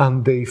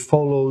 and they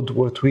followed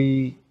what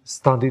we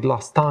studied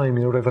last time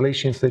in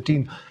Revelation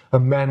 13, a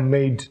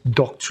man-made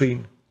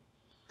doctrine.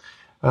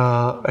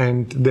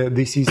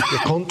 This is the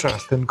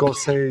contrast. And God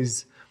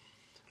says,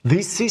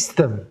 this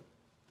system,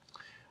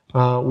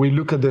 we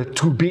look at the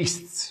two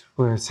beasts,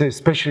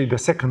 especially the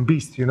second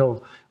beast,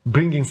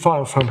 bringing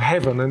fire from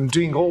heaven and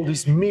doing all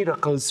these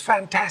miracles,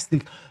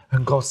 fantastic.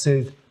 And God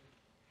said,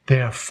 they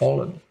are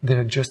fallen.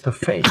 They're just a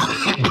fake.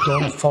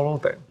 Don't follow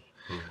them.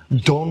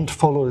 Don't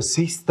follow a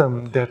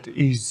system that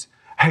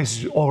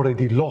has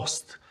already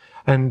lost.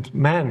 And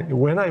man,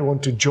 when I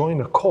want to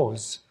join a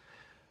cause,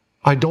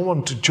 I don't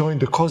want to join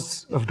the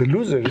cause of the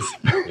losers.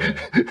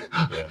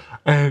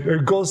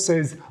 And God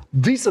says,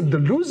 these are the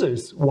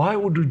losers. Why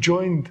would you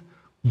join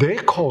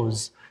their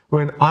cause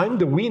when I'm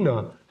the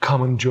winner?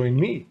 Come and join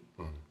me.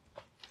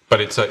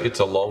 But it's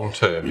a long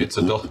term. It's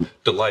a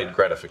delayed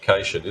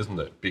gratification, isn't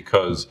it?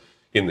 Because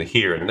in the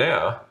here and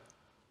now,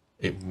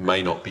 it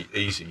may not be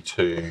easy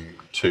to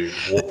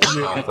walk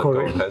the path that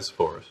God has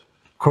for us.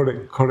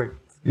 Correct.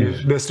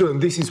 Yes. That's true.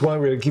 And this is why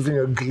we're giving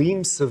a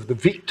glimpse of the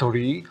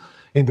victory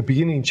in the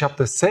beginning,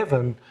 chapter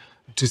 7,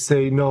 to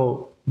say,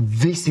 no,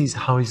 this is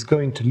how it's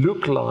going to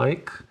look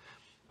like.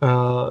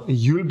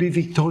 You'll be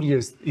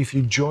victorious if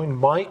you join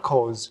my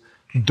cause.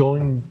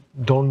 Don't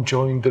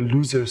join the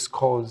loser's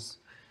cause.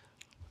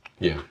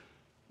 Yeah.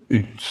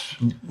 It's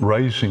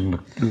raising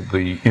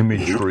the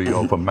imagery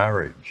of a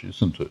marriage,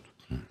 isn't it?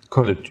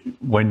 Correct. That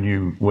when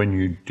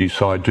you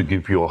decide to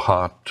give your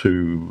heart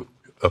to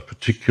a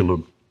particular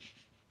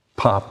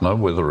partner,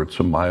 whether it's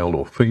a male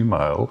or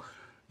female,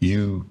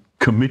 you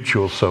commit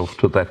yourself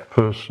to that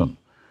person.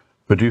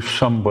 But if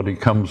somebody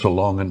comes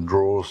along and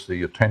draws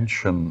the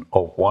attention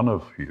of one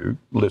of you,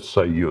 let's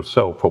say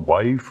yourself,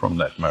 away from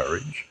that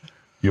marriage,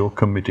 you're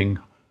committing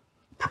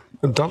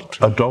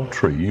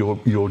adultery.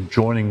 You're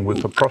joining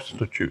with a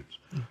prostitute.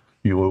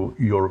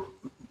 You're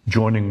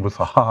joining with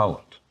a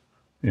harlot.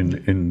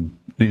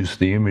 Is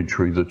the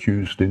imagery that's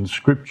used in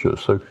Scripture.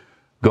 So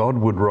God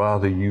would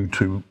rather you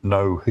to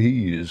know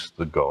He is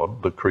the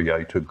God, the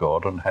Creator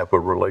God, and have a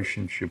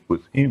relationship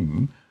with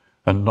Him,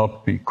 and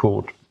not be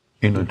caught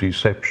in a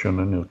deception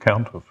and a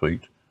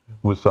counterfeit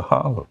with the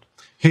harlot.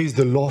 He's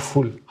the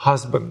lawful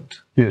husband.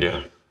 Yes.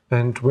 Yeah.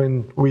 And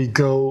when we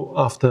go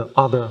after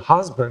other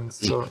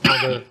husbands or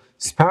other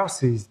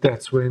spouses,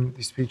 that's when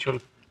the spiritual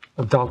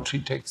adultery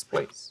takes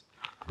place.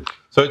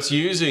 So it's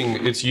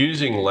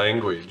using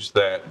language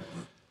that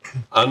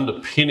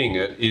underpinning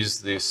it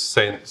is this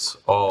sense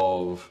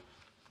of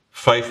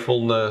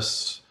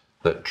faithfulness,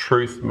 that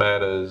truth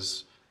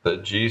matters,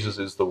 that Jesus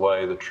is the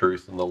way, the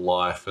truth, and the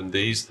life. And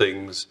these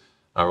things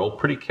are all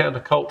pretty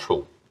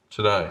countercultural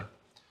today.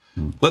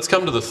 Let's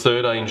come to the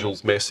third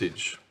angel's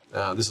message.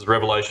 This is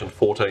Revelation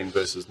 14,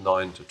 verses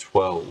 9 to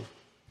 12.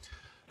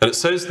 And it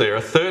says there,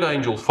 a third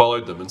angel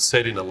followed them and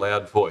said in a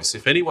loud voice,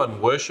 if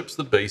anyone worships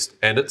the beast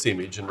and its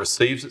image and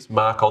receives its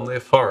mark on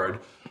their forehead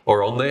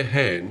or on their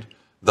hand,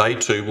 they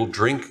too will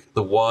drink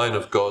the wine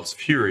of God's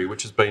fury,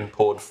 which has been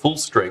poured full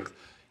strength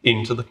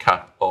into the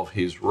cup of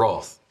his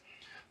wrath.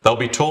 They'll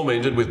be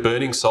tormented with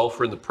burning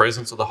sulphur in the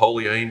presence of the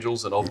holy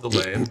angels and of the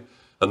Lamb,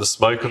 and the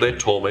smoke of their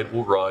torment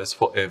will rise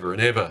forever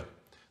and ever.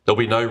 There'll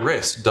be no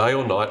rest, day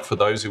or night, for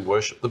those who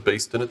worship the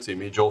beast and its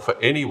image, or for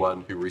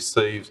anyone who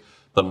receives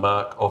the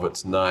mark of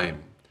its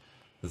name.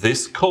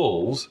 This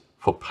calls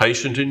for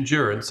patient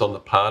endurance on the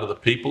part of the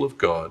people of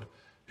God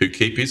who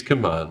keep his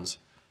commands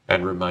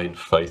and remain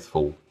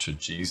faithful to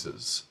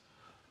Jesus.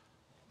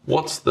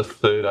 What's the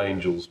third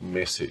angel's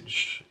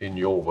message in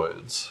your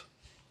words?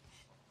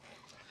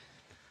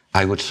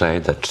 I would say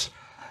that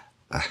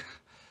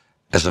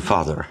as a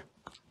father,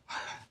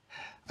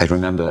 I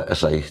remember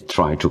as I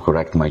tried to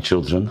correct my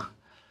children.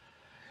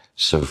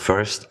 So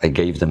first I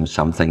gave them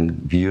something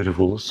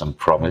beautiful, some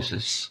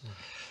promises.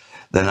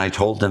 Then I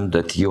told them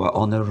that you are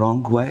on the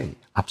wrong way.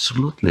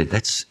 Absolutely.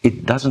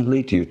 It doesn't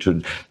lead you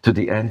to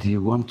the end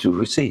you want to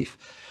receive.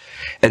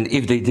 And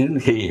if they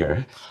didn't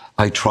hear,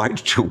 I tried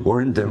to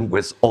warn them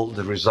with all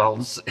the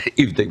results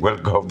if they will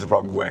go the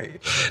wrong way.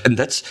 And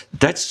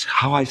that's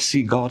how I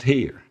see God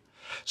here.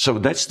 So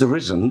that's the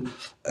reason,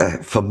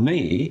 for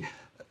me,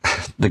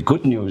 the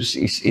good news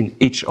is in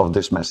each of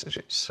these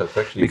messages. So it's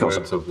actually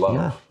words of love.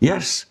 Yeah,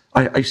 yes,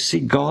 I see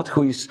God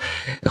who is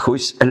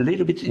a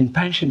little bit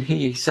impatient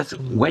here. He says,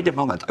 wait a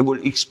moment, I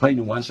will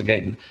explain once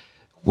again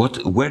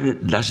where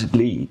does it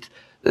lead,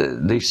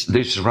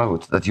 this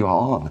road that you are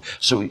on.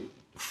 So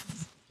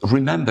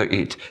remember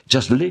it,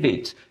 just live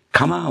it,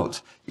 come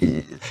out.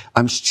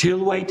 I'm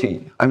still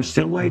waiting.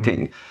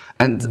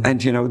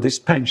 And you know, this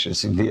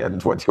patience in the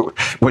end, what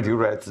you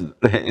read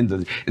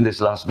in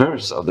this last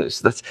verse of this,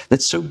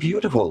 that's so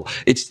beautiful.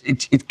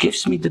 It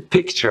gives me the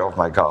picture of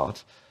my God.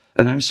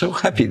 And I'm so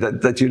happy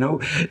that you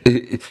know,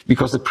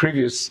 because the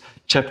previous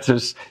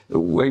chapters,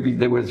 maybe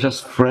they were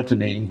just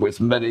threatening with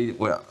many,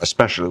 well,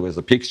 especially with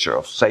the picture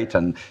of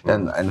Satan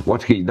and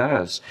what he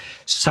does.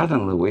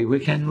 Suddenly we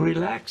can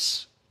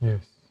relax.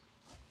 Yes.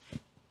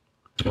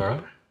 All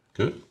right,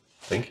 good.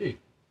 Thank you.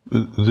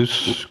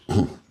 This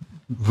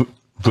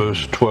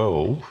verse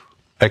 12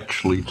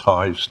 actually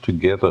ties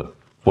together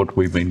what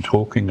we've been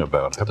talking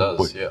about, It haven't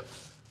does, we? yeah.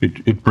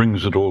 It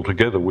brings it all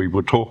together. We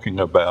were talking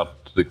about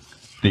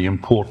the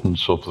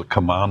importance of the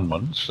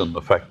commandments and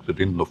the fact that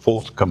in the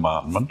fourth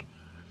commandment,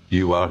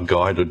 you are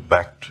guided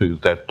back to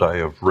that day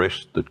of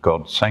rest that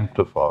God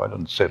sanctified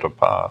and set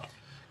apart.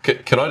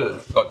 Can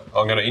I'm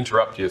going to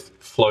interrupt your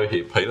flow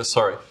here, Peter.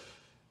 Sorry.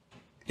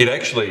 It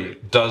actually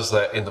does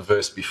that in the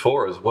verse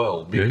before as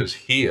well, because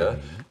here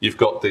you've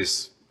got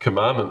this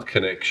commandment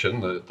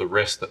connection, the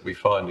rest that we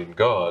find in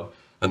God,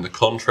 and the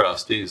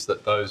contrast is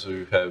that those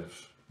who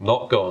have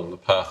not gone the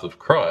path of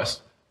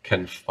Christ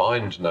can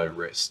find no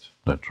rest.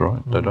 That's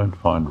right. They don't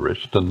find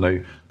rest, and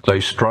they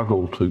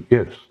struggle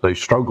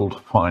to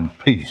find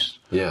peace.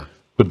 Yeah.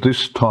 But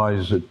this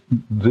ties it.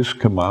 This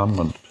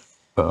commandment,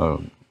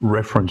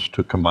 reference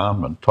to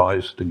commandment,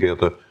 ties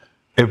together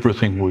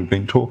everything we've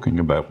been talking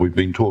about. We've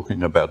been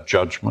talking about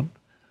judgment.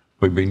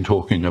 We've been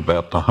talking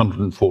about the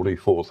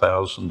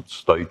 144,000 that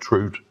stay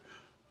true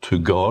to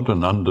God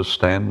and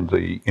understand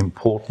the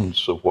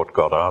importance of what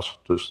God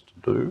asked us to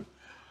do.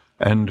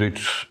 And it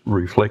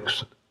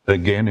reflects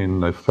again in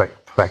the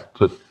fact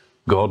that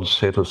God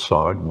set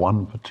aside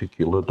one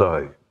particular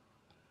day.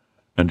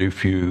 And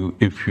if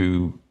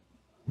you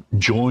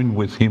join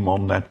with him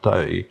on that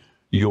day,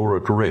 you're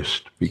at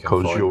rest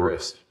because you're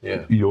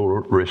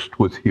at rest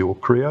with your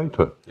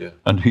Creator,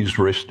 and he's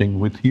resting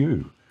with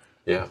you.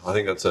 Yeah, I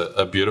think that's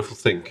a beautiful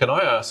thing. Can I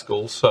ask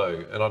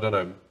also, and I don't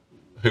know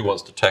who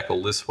wants to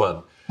tackle this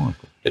one,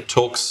 it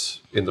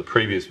talks in the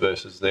previous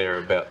verses there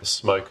about the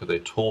smoke of their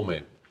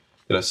torment.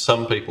 You know,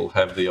 some people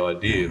have the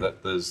idea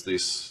that there's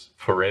this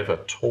forever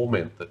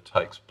torment that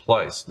takes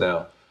place.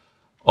 Now,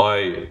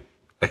 I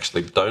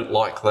actually don't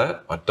like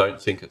that. I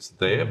don't think it's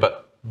there,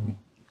 but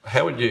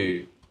how would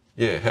you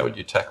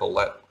tackle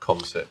that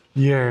concept?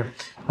 Yeah,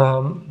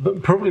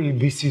 but probably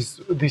this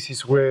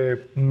is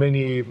where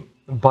many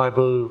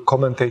Bible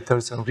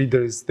commentators and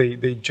readers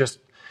they just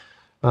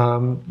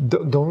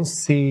don't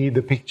see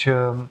the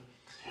picture,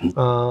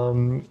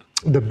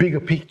 the bigger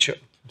picture.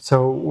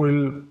 So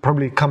we'll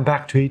probably come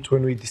back to it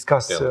when we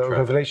discuss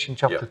Revelation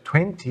chapter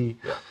 20.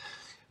 Yeah.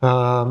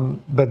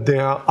 But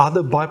there are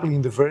other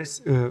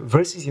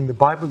verses in the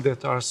Bible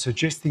that are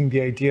suggesting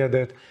the idea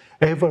that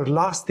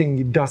everlasting,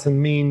 it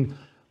doesn't mean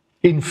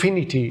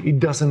infinity. It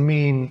doesn't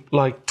mean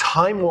like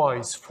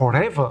time-wise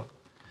forever.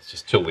 It's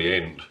just till the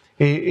end.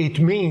 It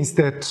means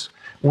that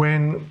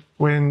when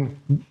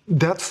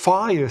that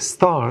fire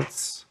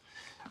starts,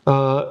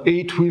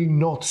 it will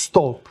not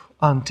stop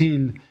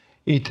until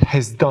it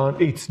has done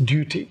its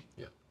duty.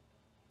 Yeah.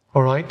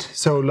 All right.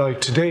 So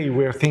like today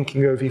we're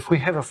thinking of, if we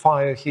have a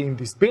fire here in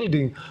this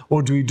building,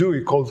 what do?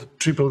 We call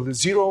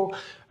 000,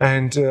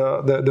 and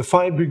the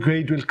fire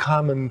brigade will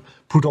come and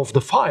put off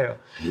the fire.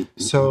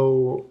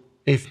 So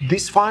if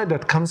this fire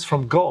that comes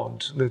from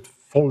God, that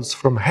falls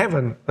from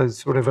heaven,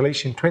 as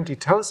Revelation 20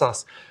 tells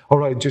us, all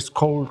right, just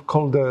call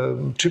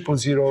the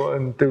 000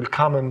 and they will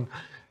come and,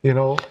 you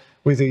know,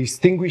 with the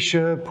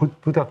extinguisher,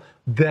 put up.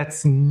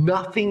 That's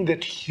nothing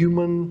that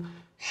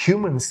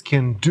humans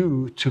can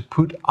do to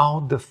put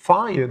out the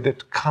fire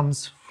that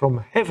comes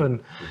from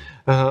heaven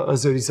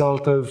as a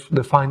result of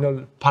the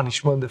final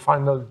punishment, the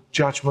final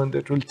judgment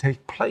that will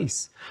take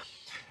place.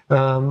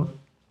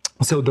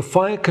 So the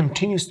fire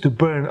continues to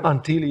burn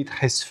until it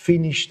has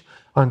finished,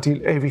 until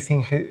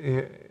everything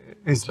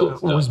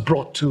was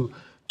brought to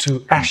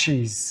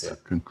ashes.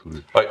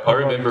 Yeah. I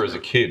remember as a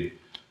kid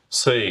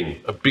seeing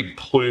a big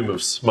plume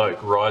of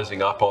smoke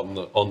rising up on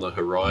the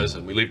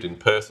horizon. We lived in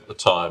Perth at the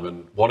time,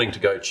 and wanting to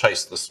go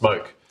chase the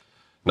smoke.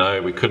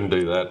 No, we couldn't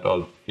do that.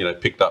 I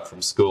picked up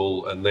from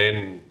school, and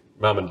then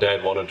Mum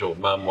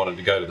wanted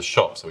to go to the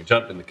shop. So we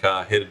jumped in the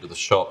car, headed to the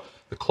shop.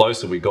 The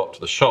closer we got to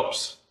the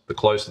shops, the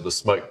closer the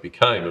smoke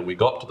became. And we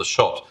got to the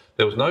shops.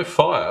 There was no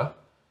fire.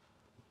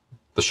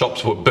 The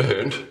shops were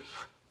burned,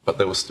 but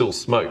there was still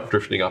smoke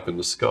drifting up in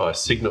the sky,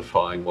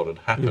 signifying what had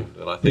happened.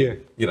 And I think,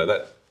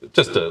 that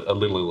just a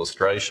little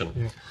illustration.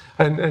 Yeah.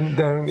 And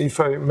then, if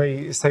I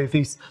may say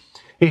this,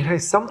 it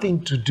has something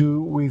to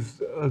do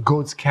with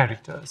God's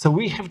character. So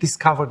we have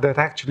discovered that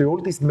actually all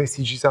these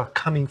messages are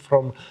coming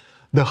from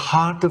the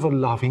heart of a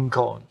loving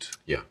God.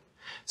 Yeah.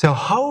 So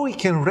how we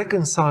can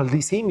reconcile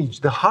this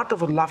image, the heart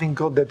of a loving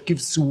God that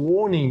gives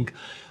warning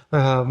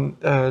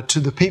to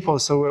the people,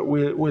 so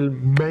we'll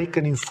make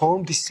an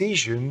informed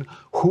decision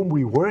whom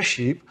we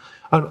worship,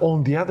 and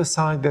on the other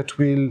side that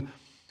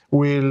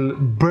will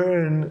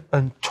burn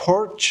and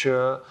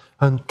torture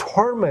and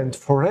torment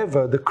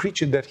forever the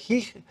creatures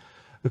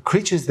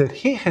that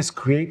he has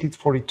created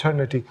for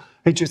eternity.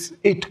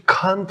 It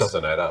can't.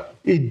 Doesn't add up.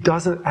 It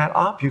doesn't add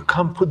up. You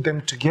can't put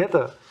them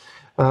together.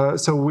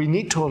 So we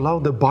need to allow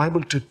the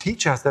Bible to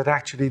teach us that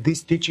actually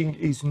this teaching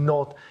is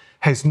not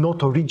has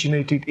not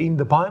originated in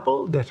the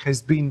Bible, that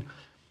has been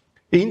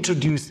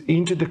introduced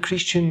into the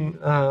Christian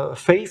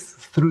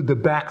faith through the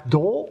back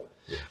door.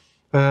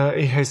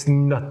 It has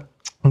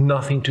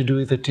nothing to do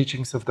with the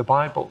teachings of the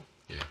Bible.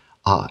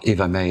 If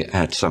I may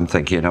add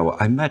something,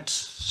 I met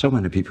so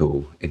many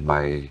people in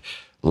my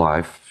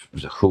life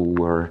who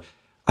were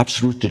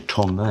absolutely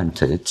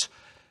tormented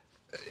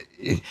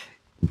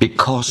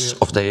because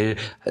of their,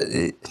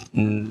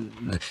 they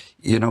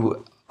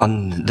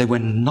were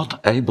not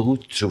able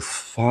to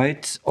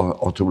fight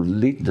or to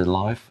lead the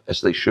life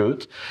as they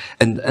should.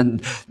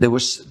 And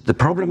the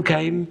problem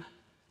came,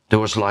 there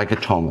was like a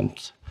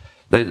torment.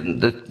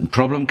 The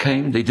problem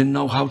came, they didn't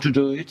know how to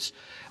do it,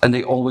 and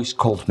they always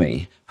called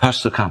me,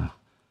 Pastor, come,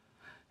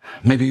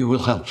 maybe you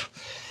will help.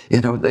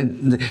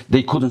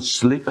 They couldn't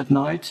sleep at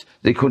night,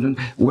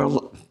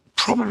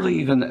 probably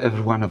even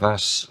every one of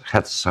us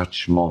had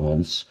such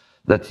moments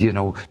that,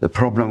 the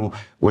problem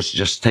was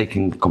just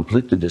taking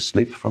completely the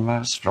sleep from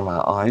us, from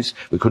our eyes.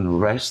 We couldn't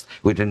rest.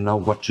 We didn't know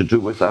what to do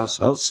with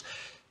ourselves.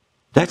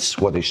 That's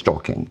what he's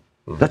talking.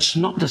 That's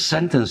not the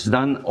sentence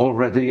done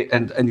already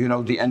and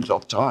the end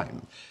of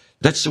time.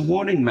 That's a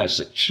warning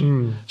message.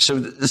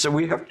 So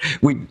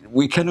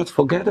we cannot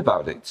forget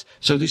about it.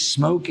 So this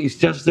smoke is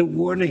just a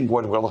warning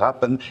what will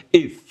happen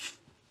if.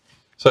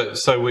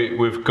 So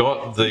we've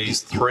got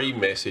these three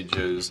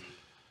messages,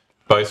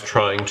 both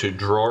trying to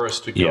draw us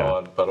to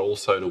God, but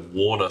also to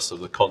warn us of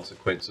the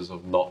consequences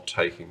of not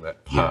taking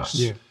that path.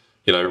 Yeah.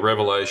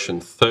 Revelation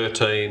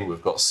 13,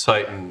 we've got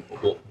Satan,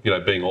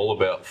 being all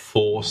about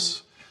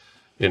force.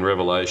 In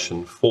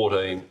Revelation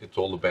 14, it's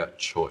all about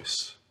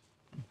choice.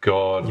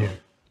 God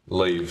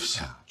leaves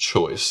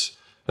choice.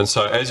 And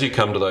so as you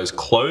come to those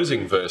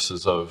closing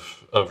verses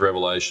of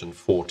Revelation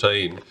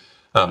 14,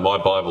 my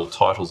Bible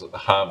titles it The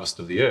Harvest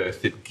of the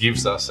Earth. It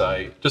gives us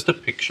just a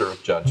picture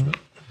of judgment.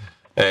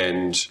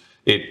 And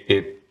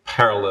it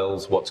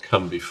parallels what's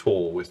come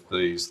before with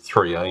these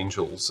three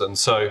angels. And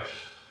so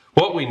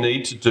what we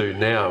need to do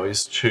now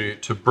is to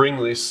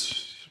bring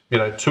this,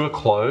 to a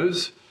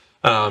close.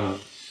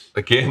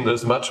 Again,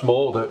 there's much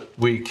more that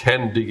we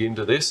can dig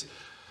into this.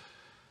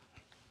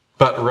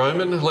 But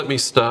Roman, let me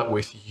start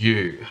with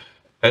you.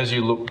 As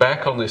you look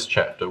back on this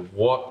chapter,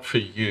 what for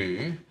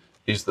you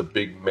is the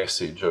big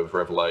message of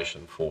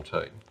Revelation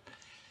 14?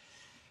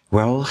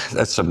 Well,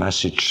 that's a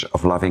message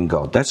of loving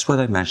God. That's what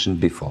I mentioned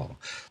before.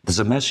 There's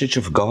a message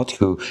of God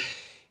who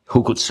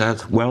could say,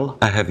 well,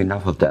 I have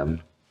enough of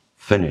them.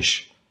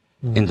 Finish.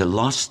 In the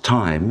last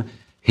time,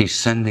 he's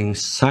sending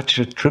such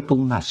a triple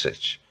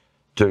message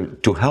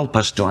to help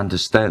us to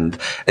understand.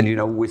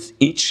 And, with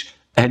each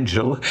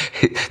angel,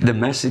 the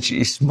message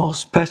is more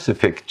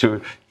specific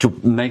to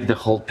make the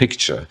whole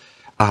picture.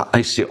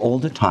 I see all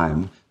the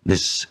time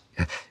this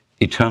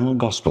eternal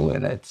gospel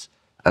in it.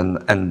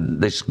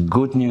 And this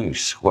good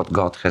news, what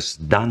God has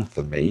done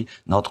for me,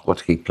 not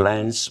what he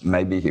plans,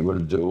 maybe he will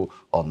do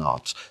or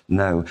not.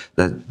 No,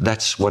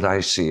 that's what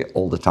I see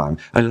all the time.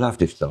 I love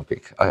this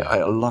topic.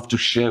 I love to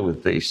share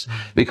with this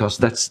because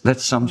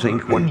that's something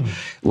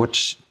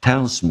what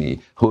tells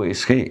me who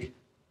is he.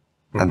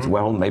 And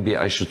well, maybe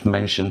I should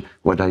mention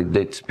what I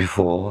did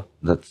before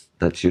that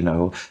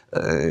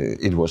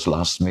it was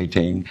last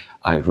meeting.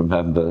 I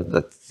remember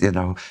that,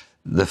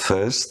 the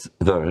first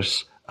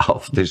verse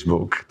of this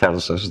book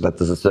tells us that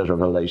this is the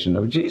revelation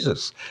of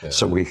Jesus. Yeah.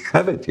 So we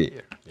have it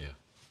here.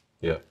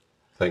 Yeah.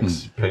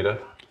 Thanks, Peter.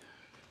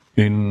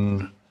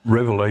 In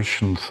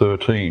Revelation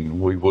 13,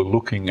 we were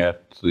looking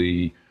at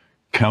the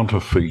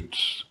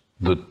counterfeits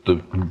that the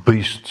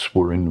beasts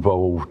were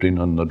involved in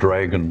and the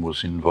dragon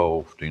was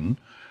involved in.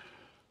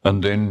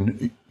 And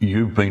then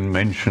you've been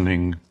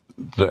mentioning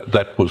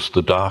that was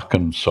the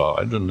darkened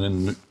side, and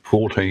then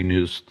 14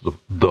 is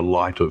the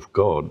light of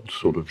God,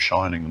 sort of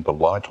shining the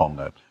light on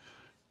that,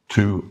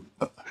 to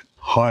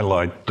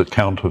highlight the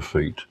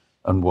counterfeit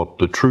and what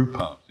the true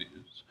path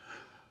is.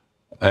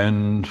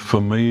 And for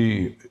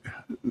me,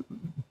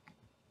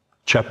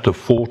 chapter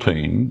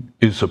 14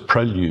 is a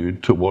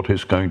prelude to what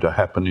is going to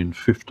happen in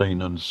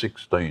 15 and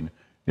 16.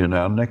 In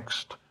our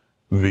next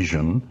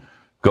vision,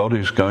 God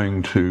is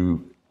going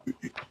to,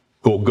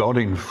 or God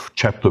in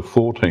chapter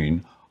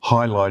 14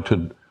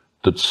 highlighted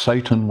that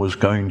Satan was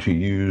going to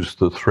use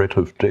the threat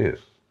of death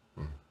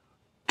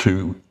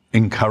to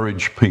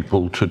encourage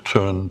people to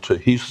turn to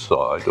his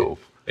side. Or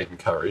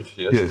encourage,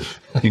 yes. Yes,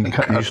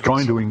 he's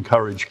trying to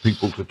encourage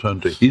people to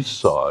turn to his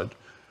side,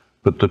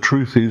 but the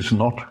truth is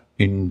not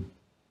in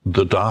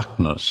the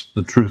darkness,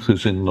 the truth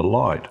is in the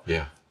light.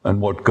 Yeah. And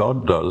what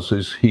God does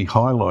is he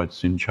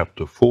highlights in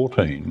chapter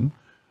 14,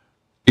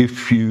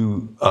 if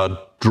you are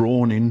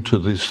drawn into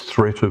this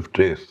threat of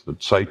death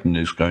that Satan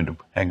is going to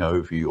hang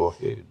over your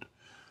head,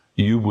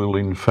 you will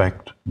in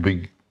fact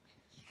be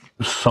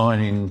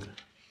signing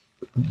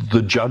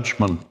the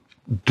judgment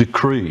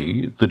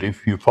decree that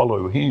if you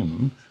follow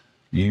him,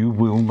 you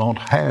will not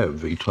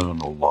have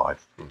eternal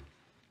life.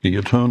 The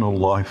eternal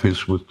life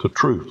is with the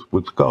truth,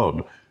 with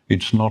God.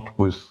 It's not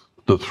with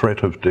the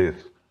threat of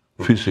death,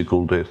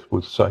 physical death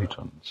with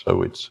Satan.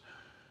 So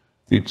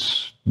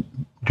It's,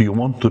 do you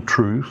want the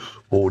truth,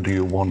 or do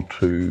you want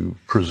to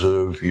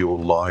preserve your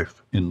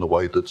life in the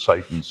way that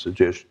Satan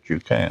suggests you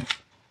can?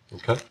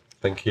 Okay,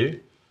 thank you.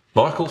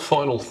 Michael,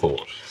 final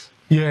thought.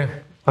 Yeah,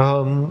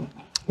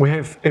 we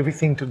have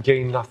everything to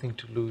gain, nothing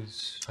to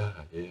lose.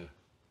 Yeah,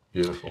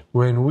 beautiful.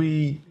 When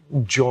we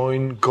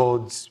join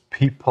God's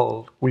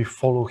people, we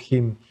follow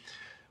Him,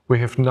 we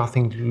have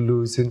nothing to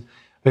lose. And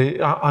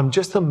I'm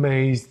just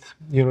amazed,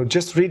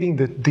 just reading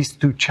these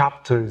 2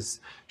 chapters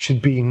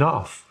should be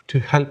enough to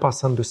help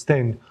us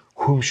understand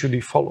whom should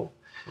we follow.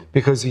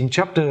 Because in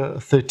chapter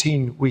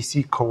 13, we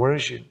see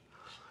coercion.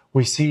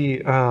 We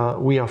see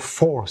we are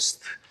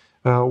forced.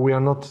 We are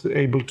not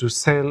able to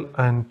sell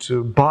and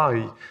to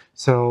buy.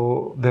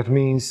 So that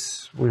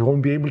means we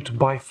won't be able to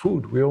buy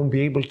food. We won't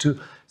be able to.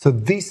 So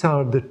these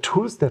are the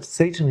tools that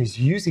Satan is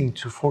using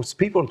to force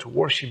people to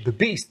worship the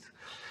beast.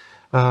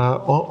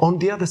 On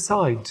the other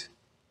side,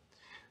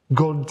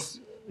 God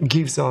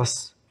gives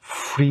us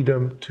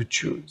freedom to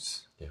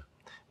choose. Yeah.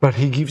 But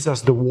He gives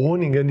us the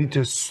warning, and it's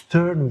a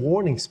stern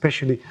warning,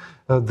 especially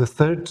the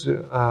third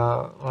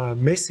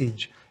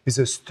message is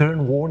a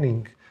stern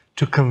warning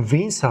to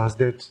convince us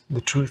that the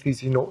truth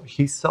is on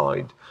His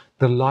side,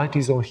 the light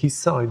is on His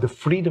side, the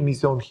freedom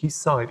is on His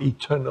side,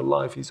 eternal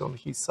life is on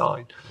His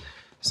side.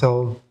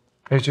 So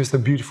it's just a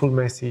beautiful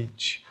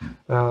message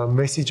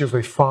of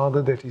a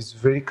father that is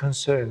very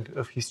concerned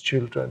of his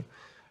children,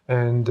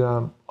 and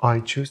I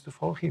choose to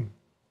follow Him.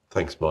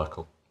 Thanks,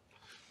 Michael.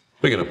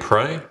 We're going to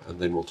pray, and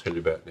then we'll tell you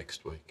about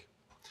next week.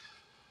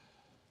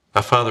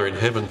 Our Father in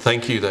heaven,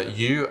 thank you that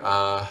you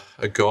are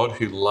a God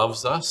who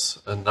loves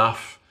us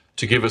enough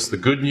to give us the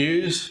good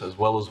news as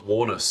well as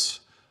warn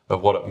us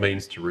of what it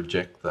means to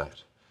reject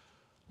that.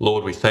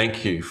 Lord, we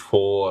thank you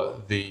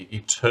for the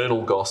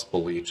eternal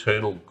gospel, the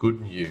eternal good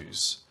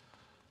news,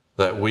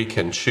 that we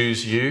can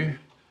choose you.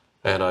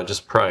 And I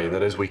just pray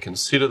that as we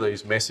consider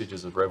these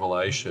messages of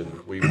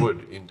Revelation, we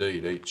would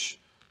indeed each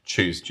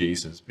choose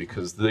Jesus,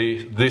 because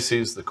this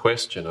is the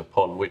question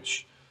upon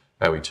which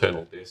our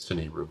eternal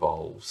destiny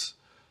revolves.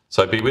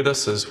 So be with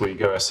us as we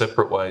go our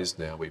separate ways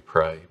now, we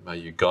pray. May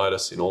you guide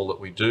us in all that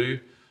we do,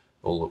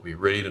 all that we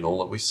read, and all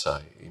that we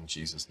say. In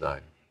Jesus'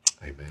 name,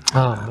 amen.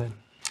 Amen.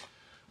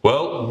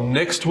 Well,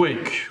 next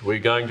week we're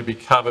going to be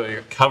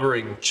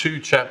covering 2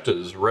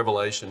 chapters,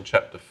 Revelation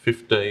chapter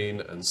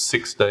 15 and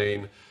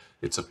 16.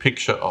 It's a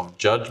picture of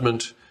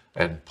judgment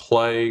and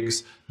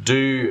plagues.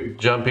 Do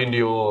jump into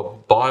your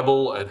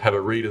Bible and have a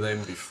read of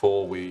them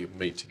before we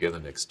meet together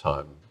next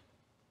time.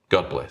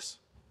 God bless.